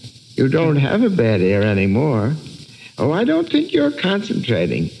ear. You don't have a bad ear anymore. Oh, I don't think you're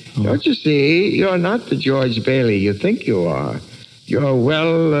concentrating. Oh. Don't you see? You're not the George Bailey you think you are. You're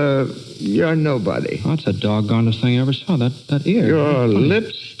nobody. Oh, that's the doggonest thing I ever saw, that ear. Your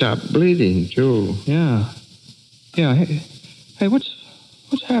lips stopped bleeding, too. Yeah. Hey, what's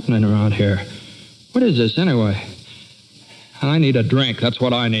happening around here? What is this, anyway? I need a drink. That's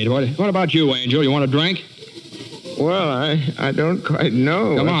what I need. What about you, Angel? You want a drink? Well, I don't quite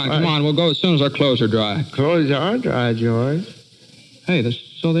know. Come on. We'll go as soon as our clothes are dry. Clothes are dry, George. Hey,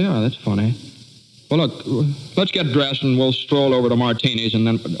 so they are. That's funny. Well, look, let's get dressed and we'll stroll over to Martini's and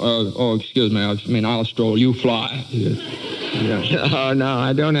then... excuse me. I'll stroll. You fly. Yeah. Oh, no,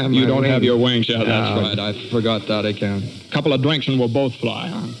 I don't have my You don't wings. have your wings yet. That's right. I forgot that again. A couple of drinks and we'll both fly,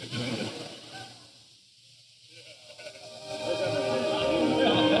 huh?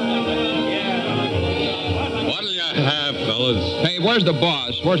 Hey, where's the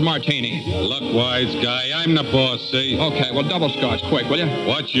boss? Where's Martini? Look, wise guy, I'm the boss, see? Okay, well, double scotch, quick, will you?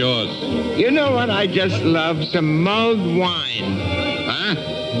 What's yours? You know what I just love? Some mulled wine. Huh?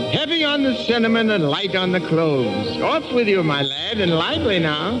 Heavy on the cinnamon and light on the cloves. Off with you, my lad, and lively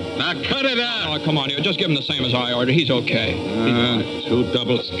now. Now, cut it out. Oh, come on, here. Just give him the same as I ordered. He's okay. 2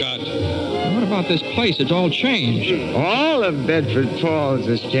 double scotch. What about this place? It's all changed. All of Bedford Falls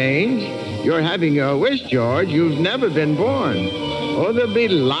has changed. You're having your wish, George. You've never been born. Oh, there'll be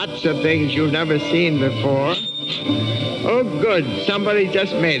lots of things you've never seen before. Oh, good. Somebody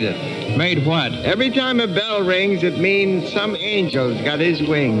just made it. Made what? Every time a bell rings, it means some angel's got his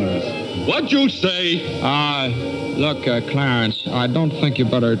wings. What'd you say? Look, Clarence, I don't think you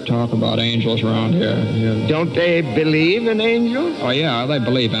better talk about angels around here. Don't they believe in angels? Oh, yeah, they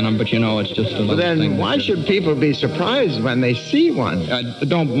believe in them, but, it's just a little then thing. Why should people be surprised when they see one?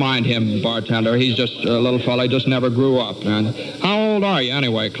 Don't mind him, bartender. He's just a little fella. He just never grew up. And how old are you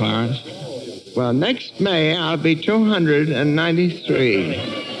anyway, Clarence? Well, next May, I'll be 293.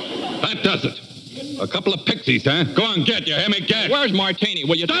 That does it. A couple of pixies, huh? Go on, get you. Hear me, get. Where's Martini?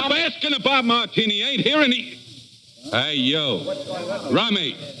 Will you Stop asking about Martini. Ain't here any... Hey, you.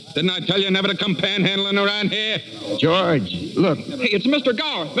 Rummy, didn't I tell you never to come panhandling around here? George, look. Hey, it's Mr.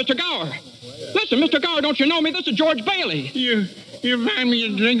 Gower. Mr. Gower. Listen, Mr. Gower, don't you know me? This is George Bailey. You buy me a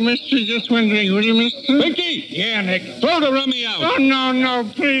drink, mister? Just one drink, will you, mister? Pinky! Yeah, Nick. Throw the rummy out. Oh, no,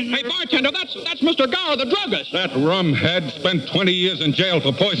 please. Hey, bartender, that's Mr. Gower, the druggist. That rumhead spent 20 years in jail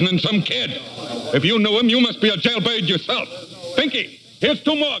for poisoning some kid. If you knew him, you must be a jailbird yourself. Pinky, here's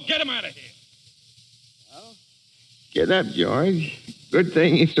 2 more. Get him out of here. Get up, George. Good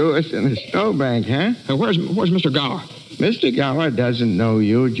thing he threw us in a snowbank, huh? Where's Mr. Gower? Mr. Gower doesn't know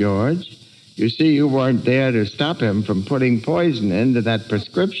you, George. You see, you weren't there to stop him from putting poison into that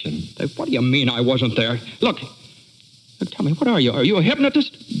prescription. What do you mean I wasn't there? Look, tell me, what are you? Are you a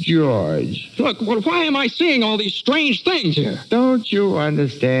hypnotist? George. Look, why am I seeing all these strange things here? Don't you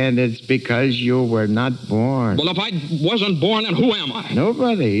understand? It's because you were not born. Well, if I wasn't born, then who am I?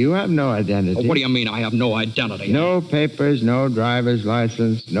 Nobody. You have no identity. What do you mean I have no identity? No papers, no driver's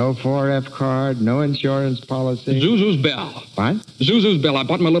license, no 4F card, no insurance policy. Zuzu's bell. What? Zuzu's bell. I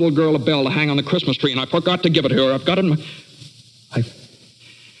bought my little girl a bell to hang on the Christmas tree, and I forgot to give it to her. I've got it in my...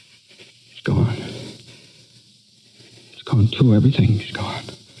 It's gone. It's gone, too. Everything's gone.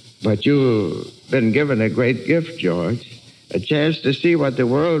 But you've been given a great gift, George. A chance to see what the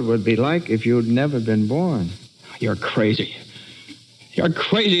world would be like if you'd never been born. You're crazy. You're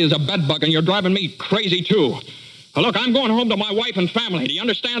crazy as a bedbug, and you're driving me crazy, too. Now, look, I'm going home to my wife and family. Do you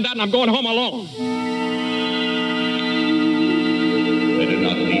understand that? And I'm going home alone. Better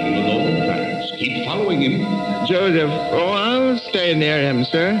not leave him alone, Clarence. Keep following him. Joseph, I'll stay near him,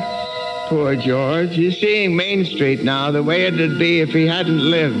 sir. Poor George. He's seeing Main Street now the way it'd be if he hadn't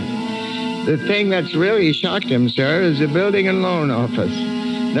lived. The thing that's really shocked him, sir, is the building and loan office.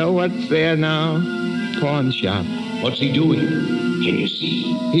 Know what's there now? Pawn shop. What's he doing? Can you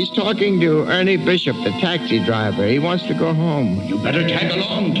see? He's talking to Ernie Bishop, the taxi driver. He wants to go home. You better tag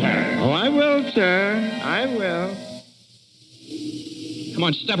along, Clarence. Oh, I will, sir. I will. Come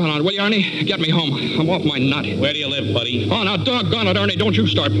on, step on it, will you, Ernie? Get me home. I'm off my nut. Where do you live, buddy? Oh, now, doggone it, Ernie. Don't you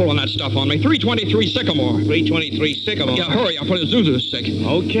start pulling that stuff on me. 323 Sycamore. 323 Sycamore. Yeah, hurry. I'll put his Zuzu's sick.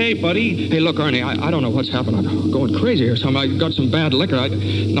 Okay, buddy. Hey, look, Ernie, I don't know what's happened. I'm going crazy or something. I got some bad liquor.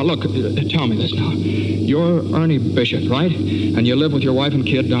 Now, look, tell me this now. You're Ernie Bishop, right? And you live with your wife and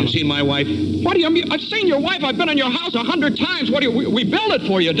kid down... You seen my wife? What do you mean? I've seen your wife. I've been in your house 100 times. What do you... We built it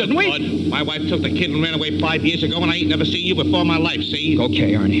for you, didn't we? What? My wife took the kid and ran away 5 years ago, and I ain't never seen you before in my life, see?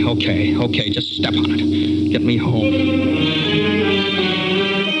 Okay, Ernie, okay, just step on it. Get me home.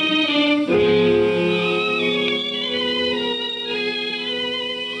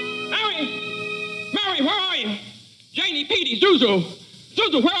 Mary, where are you? Janie, Petey, Zuzu,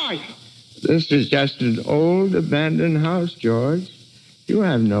 where are you? This is just an old abandoned house, George. You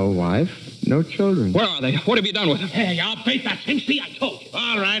have no wife, no children. Where are they? What have you done with them? Hey, I'll beat that thing. See, I told you.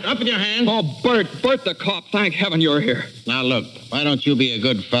 All right, up with your hands. Oh, Bert the cop. Thank heaven you're here. Now, look, why don't you be a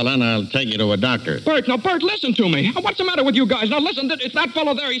good fella and I'll take you to a doctor. Bert, listen to me. What's the matter with you guys? Now, listen, it's that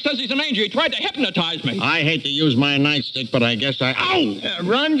fellow there. He says he's an angel. He tried to hypnotize me. I hate to use my nightstick, but I guess I... Ow!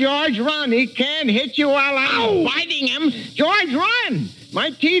 Run, George, run. He can't hit you while I'm biting him. George, run. My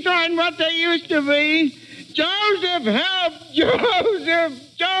teeth aren't what they used to be. Joseph, help!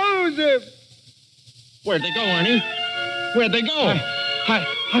 Joseph! Where'd they go, Ernie? Where'd they go? I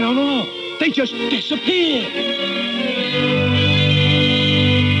don't know. They just disappeared.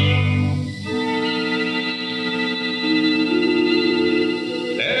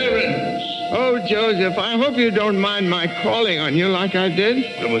 Clarence! Oh, Joseph, I hope you don't mind my calling on you like I did.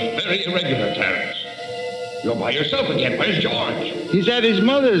 It was very irregular, Clarence. You're by yourself again. Where's George? He's at his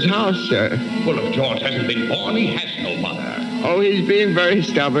mother's house, sir. Well, if George hasn't been born, he has no mother. Oh, he's being very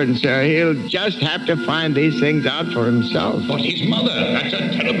stubborn, sir. He'll just have to find these things out for himself. But his mother, that's a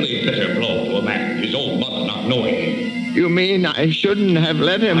terribly bitter blow to a man. His old mother not knowing him. You mean I shouldn't have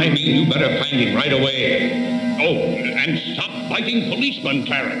let him? I mean you better find him right away. Oh, and stop fighting policemen,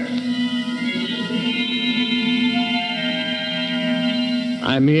 Clarence.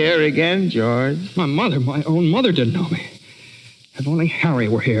 I'm here again, George. My own mother didn't know me. If only Harry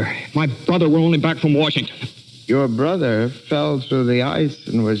were here. If my brother were only back from Washington. Your brother fell through the ice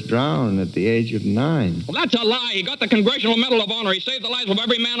and was drowned at the age of 9. Well, that's a lie. He got the Congressional Medal of Honor. He saved the lives of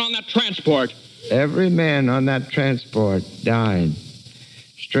every man on that transport. Every man on that transport died.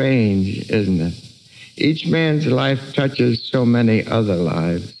 Strange, isn't it? Each man's life touches so many other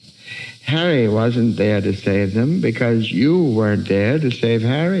lives. Harry wasn't there to save them because you weren't there to save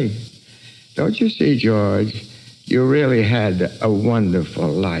Harry. Don't you see, George? You really had a wonderful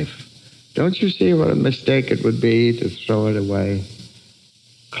life. Don't you see what a mistake it would be to throw it away?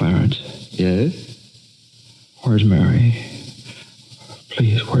 Clarence. Yes? Where's Mary?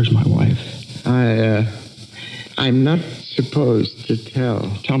 Please, where's my wife? I'm not supposed to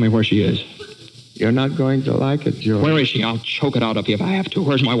tell. Tell me where she is. You're not going to like it, George. Where is she? I'll choke it out of you if I have to.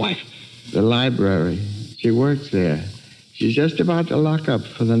 Where's my wife? The library. She works there. She's just about to lock up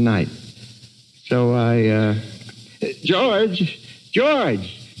for the night. So George,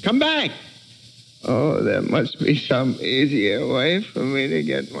 come back. Oh, there must be some easier way for me to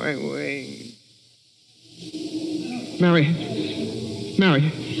get my wings. Mary.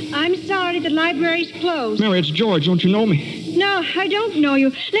 I'm sorry, the library's closed. Mary, it's George. Don't you know me? No, I don't know you.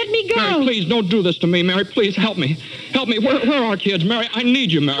 Let me go. Mary, please, don't do this to me. Mary, please, help me. Help me. Where are our kids? Mary, I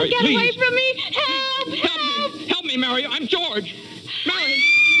need you, Mary. Get please. away from me. Help! Help me, Mary. I'm George. Mary.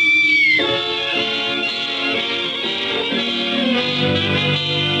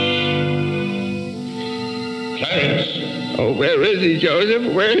 Clarence. Oh, where is he,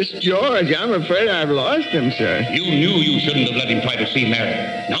 Joseph? Where's George? I'm afraid I've lost him, sir. You knew you shouldn't have let him try to see Mary.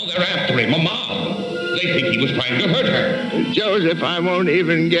 Now they're after him, a mob. They think he was trying to hurt her. Joseph, I won't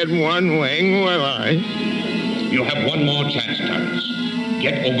even get one wing, will I? You have one more chance, Clarence.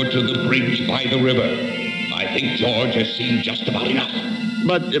 Get over to the bridge by the river. I think George has seen just about enough.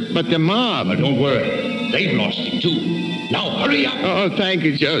 But the mob... But don't worry. They've lost him, too. Now, hurry up. Oh, thank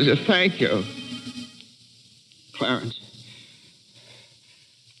you, Joseph. Thank you. Clarence,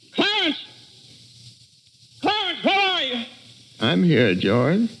 where are you? I'm here,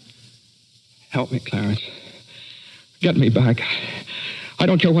 George. Help me, Clarence. Get me back. I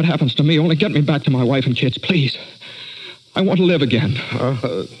don't care what happens to me. Only get me back to my wife and kids, please. I want to live again.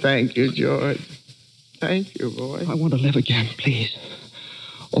 Oh, thank you, George. Thank you, boy. I want to live again, please.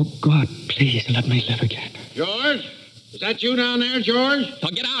 Oh, God, please let me live again. George? Is that you down there, George? Now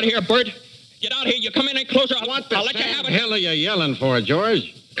get out of here, Bert. Get out here. You come in any closer. I'll let you have it. Hell are you yelling for,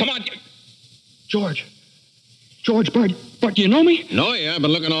 George? Come on. George, Bert, do you know me? No, yeah. I've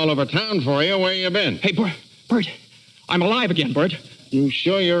been looking all over town for you. Where you been? Hey, Bert, I'm alive again, Bert. You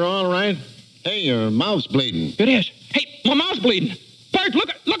sure you're all right? Hey, your mouth's bleeding. It is. Hey, my mouth's bleeding. Bert, look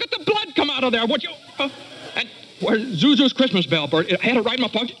at the blood come out of there. Would you? And where's Zuzu's Christmas bell, Bert? I had it right in my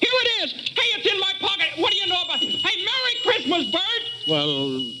pocket. Here it is. Hey, it's in my pocket. What do you know about it? Hey, Merry Christmas, Bert.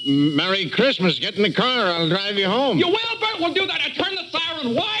 Well, Merry Christmas. Get in the car. I'll drive you home. You will, Bert? We'll do that. I turn the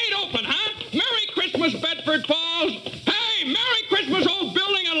siren wide open, huh? Merry Christmas, Bedford Falls. Hey, Merry Christmas, old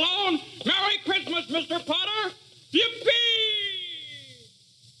building and loan. Merry Christmas, Mr. Potter. Yippee!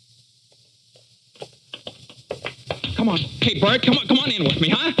 Come on. Hey, Bert, come on in with me,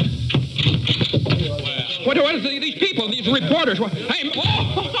 huh? What are these people, these reporters? Hey,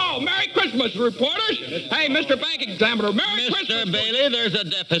 Merry Christmas, reporters. Hey, Mr. Bank Examiner, Merry Christmas. Mr. Bailey, there's a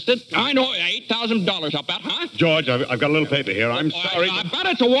deficit. I know, $8,000, I'll bet, huh? George, I've got a little paper here. I'm sorry. I bet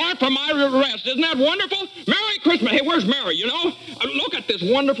it's a warrant for my arrest. Isn't that wonderful? Merry Christmas. Hey, where's Mary, you know? Look at this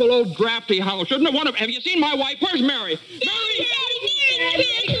wonderful old drafty house. Isn't it wonderful? Have you seen my wife? Where's Mary? Mary!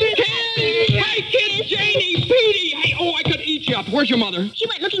 Hey, kids, Janie, Petey. Hey, I could eat you up. Where's your mother? She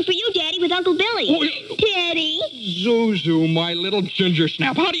went looking for you, Daddy, with Uncle Billy. Daddy. Zuzu, my little ginger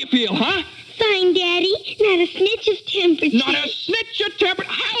snap. How do you feel, huh? Fine, Daddy. Not a snitch of temper. Not a snitch of temper.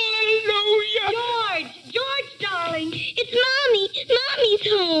 Hallelujah. George, darling. It's Mommy. Mommy's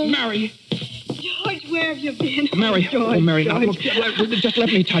home. Mary. George, where have you been? Mary. George, Mary, now, look, just let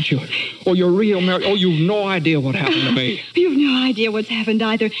me touch you. Oh, you're real, Mary. Oh, you've no idea what happened to me. You've no idea what's happened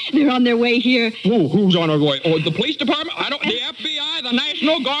either. They're on their way here. Who's on their way? Oh, the police department? The FBI, the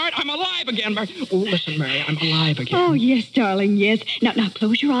National Guard? I'm alive again, Mary. Oh, listen, Mary, I'm alive again. Oh, yes, darling, yes. Now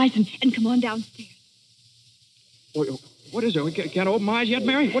close your eyes and come on downstairs. Oh, What is it? We can't open my eyes yet,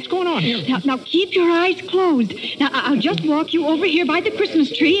 Mary? What's going on here? Now, keep your eyes closed. Now, I'll just walk you over here by the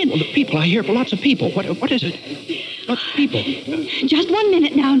Christmas tree and... Well, the people, I hear lots of people. What is it? Lots of people. Just 1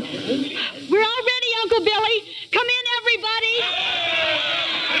 minute now. We're all ready, Uncle Billy. Come in, everybody.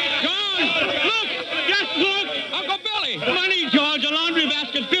 George, look! Just look! Uncle Billy! Money, George. A laundry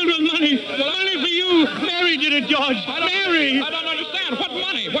basket filled with money. Money for you. Mary did it, George. Mary. I don't understand. What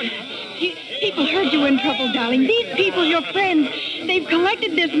money? What... People heard you in trouble, darling. These people, your friends, they've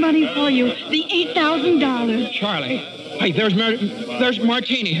collected this money for you. The $8,000. Charlie. Hey, there's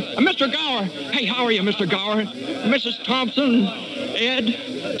Martini. Mr. Gower. Hey, how are you, Mr. Gower? Mrs. Thompson,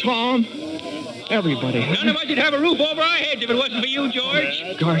 Ed, Tom, everybody. None of us would have a roof over our heads if it wasn't for you,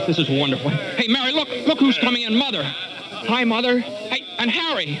 George. Garth, this is wonderful. Hey, Mary, look who's coming in. Mother. Hi, Mother. Hey, and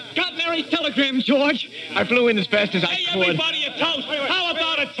Harry. Got Mary's telegram, George. I flew in as fast as I could. Everybody a toast. How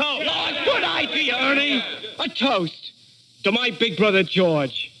about a toast? Oh, good idea, Ernie. A toast to my big brother,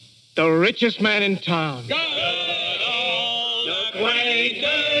 George, the richest man in town. Daddy, my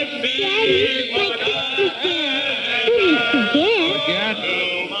Christmas bell. You didn't forget.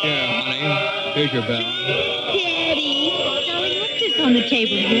 Yeah, honey. Here's your bell. Daddy. Darling, what's this on the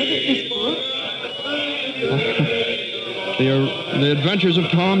table here? This book? The Adventures of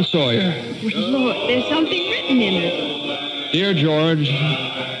Tom Sawyer. Look, there's something written in it. Dear George,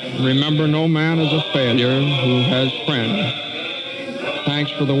 remember no man is a failure who has friends.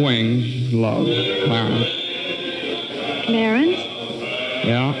 Thanks for the wings. Love, Clarence. Clarence?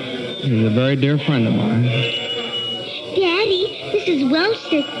 Yeah, he's a very dear friend of mine. Daddy, Mrs. Welch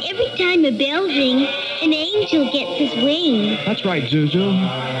says every time a bell rings, an angel gets his wings. That's right, Zuzu.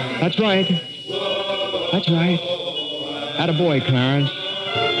 That's right. That's right. Attaboy, Clarence.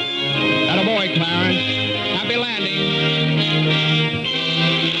 Attaboy, Clarence. Happy landing.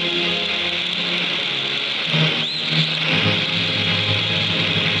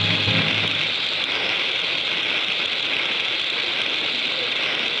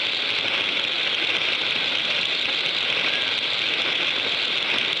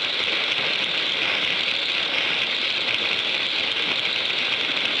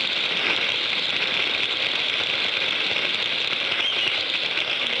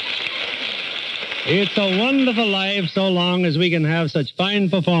 It's a wonderful life so long as we can have such fine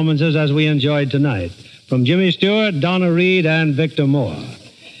performances as we enjoyed tonight from Jimmy Stewart, Donna Reed, and Victor Moore.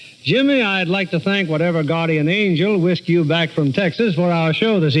 Jimmy, I'd like to thank whatever guardian angel whisked you back from Texas for our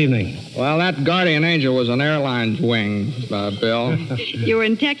show this evening. Well, that guardian angel was an airline's wing, Bill. You were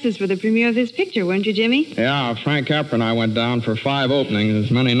in Texas for the premiere of this picture, weren't you, Jimmy? Yeah, Frank Capra and I went down for 5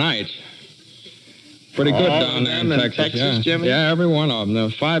 openings, many nights. Pretty good down there in Texas, yeah. Jimmy? Yeah, every one of them.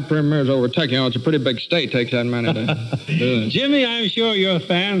 The 5 premieres over Texas. You know, it's a pretty big state. Takes that many to do it. Jimmy, I'm sure your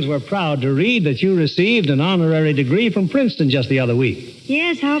fans were proud to read that you received an honorary degree from Princeton just the other week.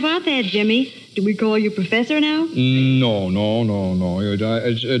 Yes, how about that, Jimmy? Do we call you professor now? No.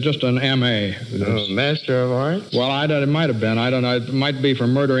 It's just an M.A. Master of Arts? Well, it might have been. I don't know. It might be for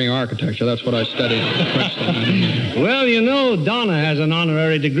murdering architecture. That's what I studied at Princeton. Well, you know, Donna has an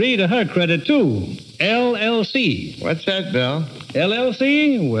honorary degree to her credit, too. LLC. What's that, Bill?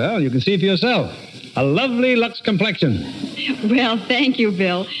 LLC? Well, you can see for yourself. A lovely Lux complexion. Well, thank you,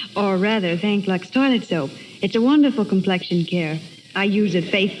 Bill. Or rather, thank Lux Toilet Soap. It's a wonderful complexion care. I use it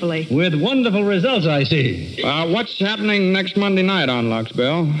faithfully. With wonderful results, I see. What's happening next Monday night on Lux,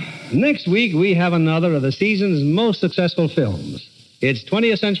 Bill? Next week, we have another of the season's most successful films. It's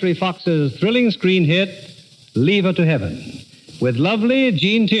 20th Century Fox's thrilling screen hit, Leave Her to Heaven, with lovely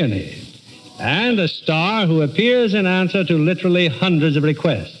Jean Tierney, and a star who appears in answer to literally hundreds of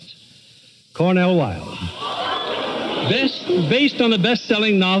requests, Cornell Wilde. Based on the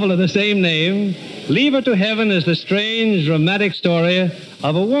best-selling novel of the same name, Leave Her to Heaven is the strange, dramatic story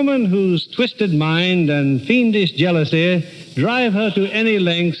of a woman whose twisted mind and fiendish jealousy drive her to any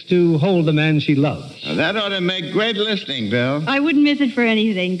lengths to hold the man she loves. Now, that ought to make great listening, Bill. I wouldn't miss it for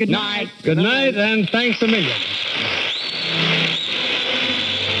anything. Good night. Good night, and thanks a million.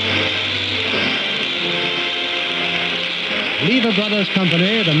 Lever Brothers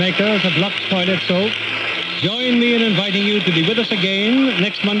Company, the makers of Lux Toilet Soap, join me in inviting you to be with us again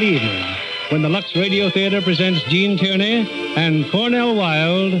next Monday evening when the Lux Radio Theater presents Jean Tierney and Cornell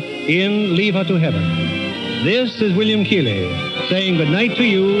Wilde in Leave Her to Heaven. This is William Keighley saying good night to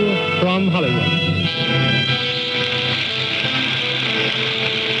you from Hollywood.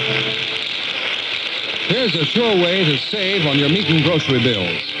 Here's a sure way to save on your meat and grocery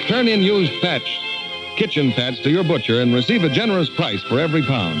bills. Turn in used kitchen fats to your butcher and receive a generous price for every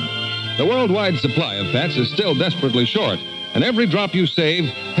pound. The worldwide supply of fats is still desperately short, and every drop you save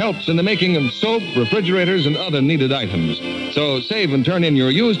helps in the making of soap, refrigerators, and other needed items. So save and turn in your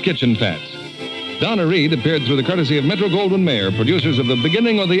used kitchen fats. Donna Reed appeared through the courtesy of Metro-Goldwyn-Mayer, producers of The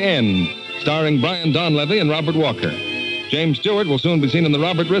Beginning or the End, starring Brian Donlevy and Robert Walker. James Stewart will soon be seen in the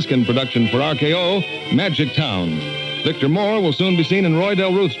Robert Riskin production for RKO, Magic Town. Victor Moore will soon be seen in Roy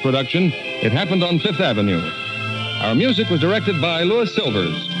Del Ruth's production, It Happened on Fifth Avenue. Our music was directed by Louis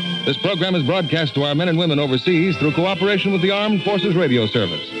Silvers. This program is broadcast to our men and women overseas through cooperation with the Armed Forces Radio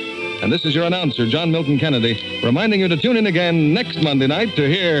Service. And this is your announcer, John Milton Kennedy, reminding you to tune in again next Monday night to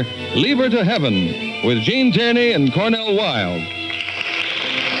hear Leave Her to Heaven with Gene Tierney and Cornell Wilde.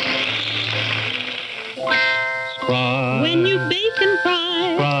 Spry. When you bake and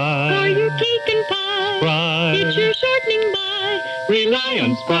fry, Spry. or your cake and pie, Spry. it's your shortening by. Rely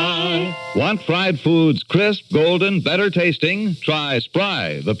on Spry. Want fried foods crisp, golden, better tasting? Try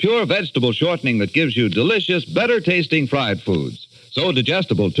Spry, the pure vegetable shortening that gives you delicious, better tasting fried foods. So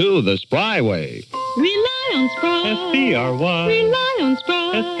digestible, too, the Spry way. Rely on Spry. S-P-R-Y. Rely on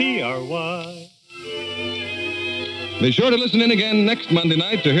Spry. S-P-R-Y. Be sure to listen in again next Monday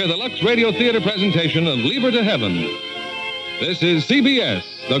night to hear the Lux Radio Theater presentation of Leave Her to Heaven. This is CBS,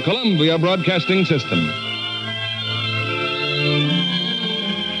 the Columbia Broadcasting System.